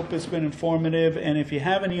helpful. I hope it's been informative. And if you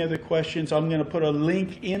have any other questions, I'm going to put a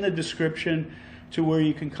link in the description to where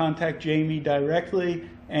you can contact Jamie directly,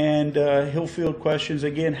 and he'll field questions.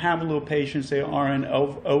 Again, have a little patience. They are in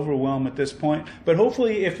overwhelm at this point. But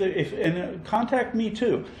hopefully, and contact me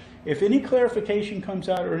too. If any clarification comes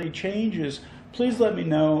out or any changes, please let me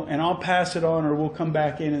know, and I'll pass it on, or we'll come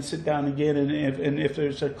back in and sit down again. And if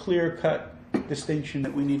there's a clear-cut distinction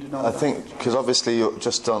that we need to know about. I think, because obviously,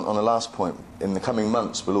 just on the last point, in the coming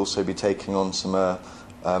months, we'll also be taking on some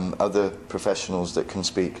other professionals that can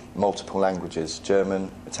speak multiple languages,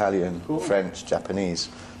 German, Italian, French, Japanese.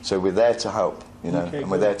 So we're there to help, you know, and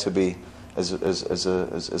we're there to be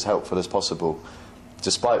as helpful as possible.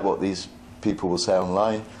 Despite what these people will say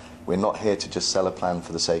online, we're not here to just sell a plan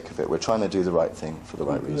for the sake of it. We're trying to do the right thing for the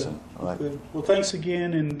right reason. All right? Well, thanks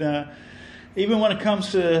again. And even when it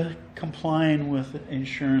comes to complying with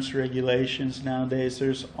insurance regulations nowadays,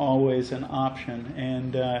 there's always an option.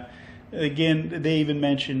 And again, they even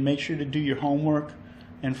mentioned make sure to do your homework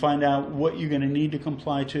and find out what you're going to need to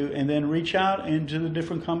comply to, and then reach out into the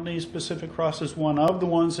different companies. Pacific Cross is one of the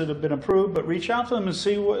ones that have been approved, but reach out to them and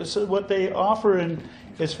see what they offer and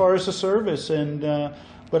as far as the service. And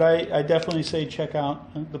but I definitely say check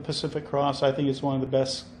out the Pacific Cross. I think it's one of the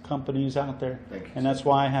best companies out there. Thank you. And that's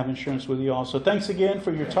why I have insurance with you all. So thanks again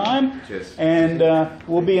for your time. Cheers. And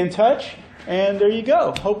we'll be in touch. And there you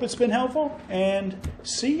go. Hope it's been helpful, and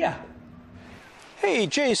see ya. Hey,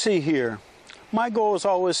 JC here. My goal is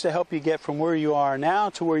always to help you get from where you are now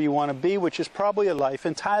to where you want to be, which is probably a life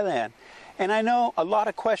in Thailand. And I know a lot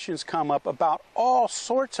of questions come up about all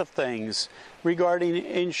sorts of things regarding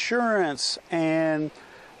insurance and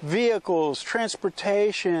vehicles,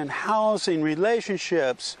 transportation, housing,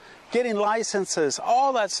 relationships, getting licenses,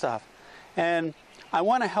 all that stuff. And I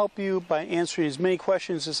want to help you by answering as many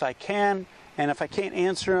questions as I can. And if I can't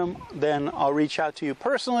answer them, then I'll reach out to you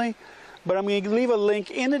personally. But I'm going to leave a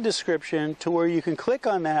link in the description to where you can click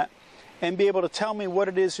on that and be able to tell me what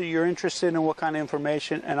it is that you're interested in and what kind of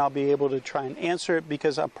information, and I'll be able to try and answer it,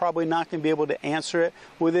 because I'm probably not going to be able to answer it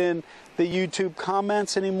within the YouTube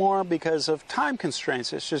comments anymore because of time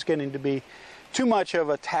constraints. It's just getting to be too much of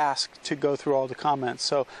a task to go through all the comments.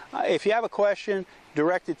 So if you have a question,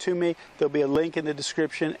 direct it to me. There'll be a link in the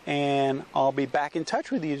description, and I'll be back in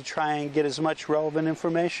touch with you to try and get as much relevant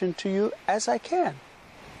information to you as I can.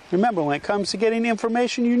 Remember, when it comes to getting the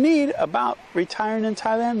information you need about retiring in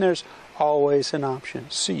Thailand, there's always an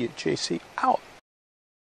option. See you, JC, out.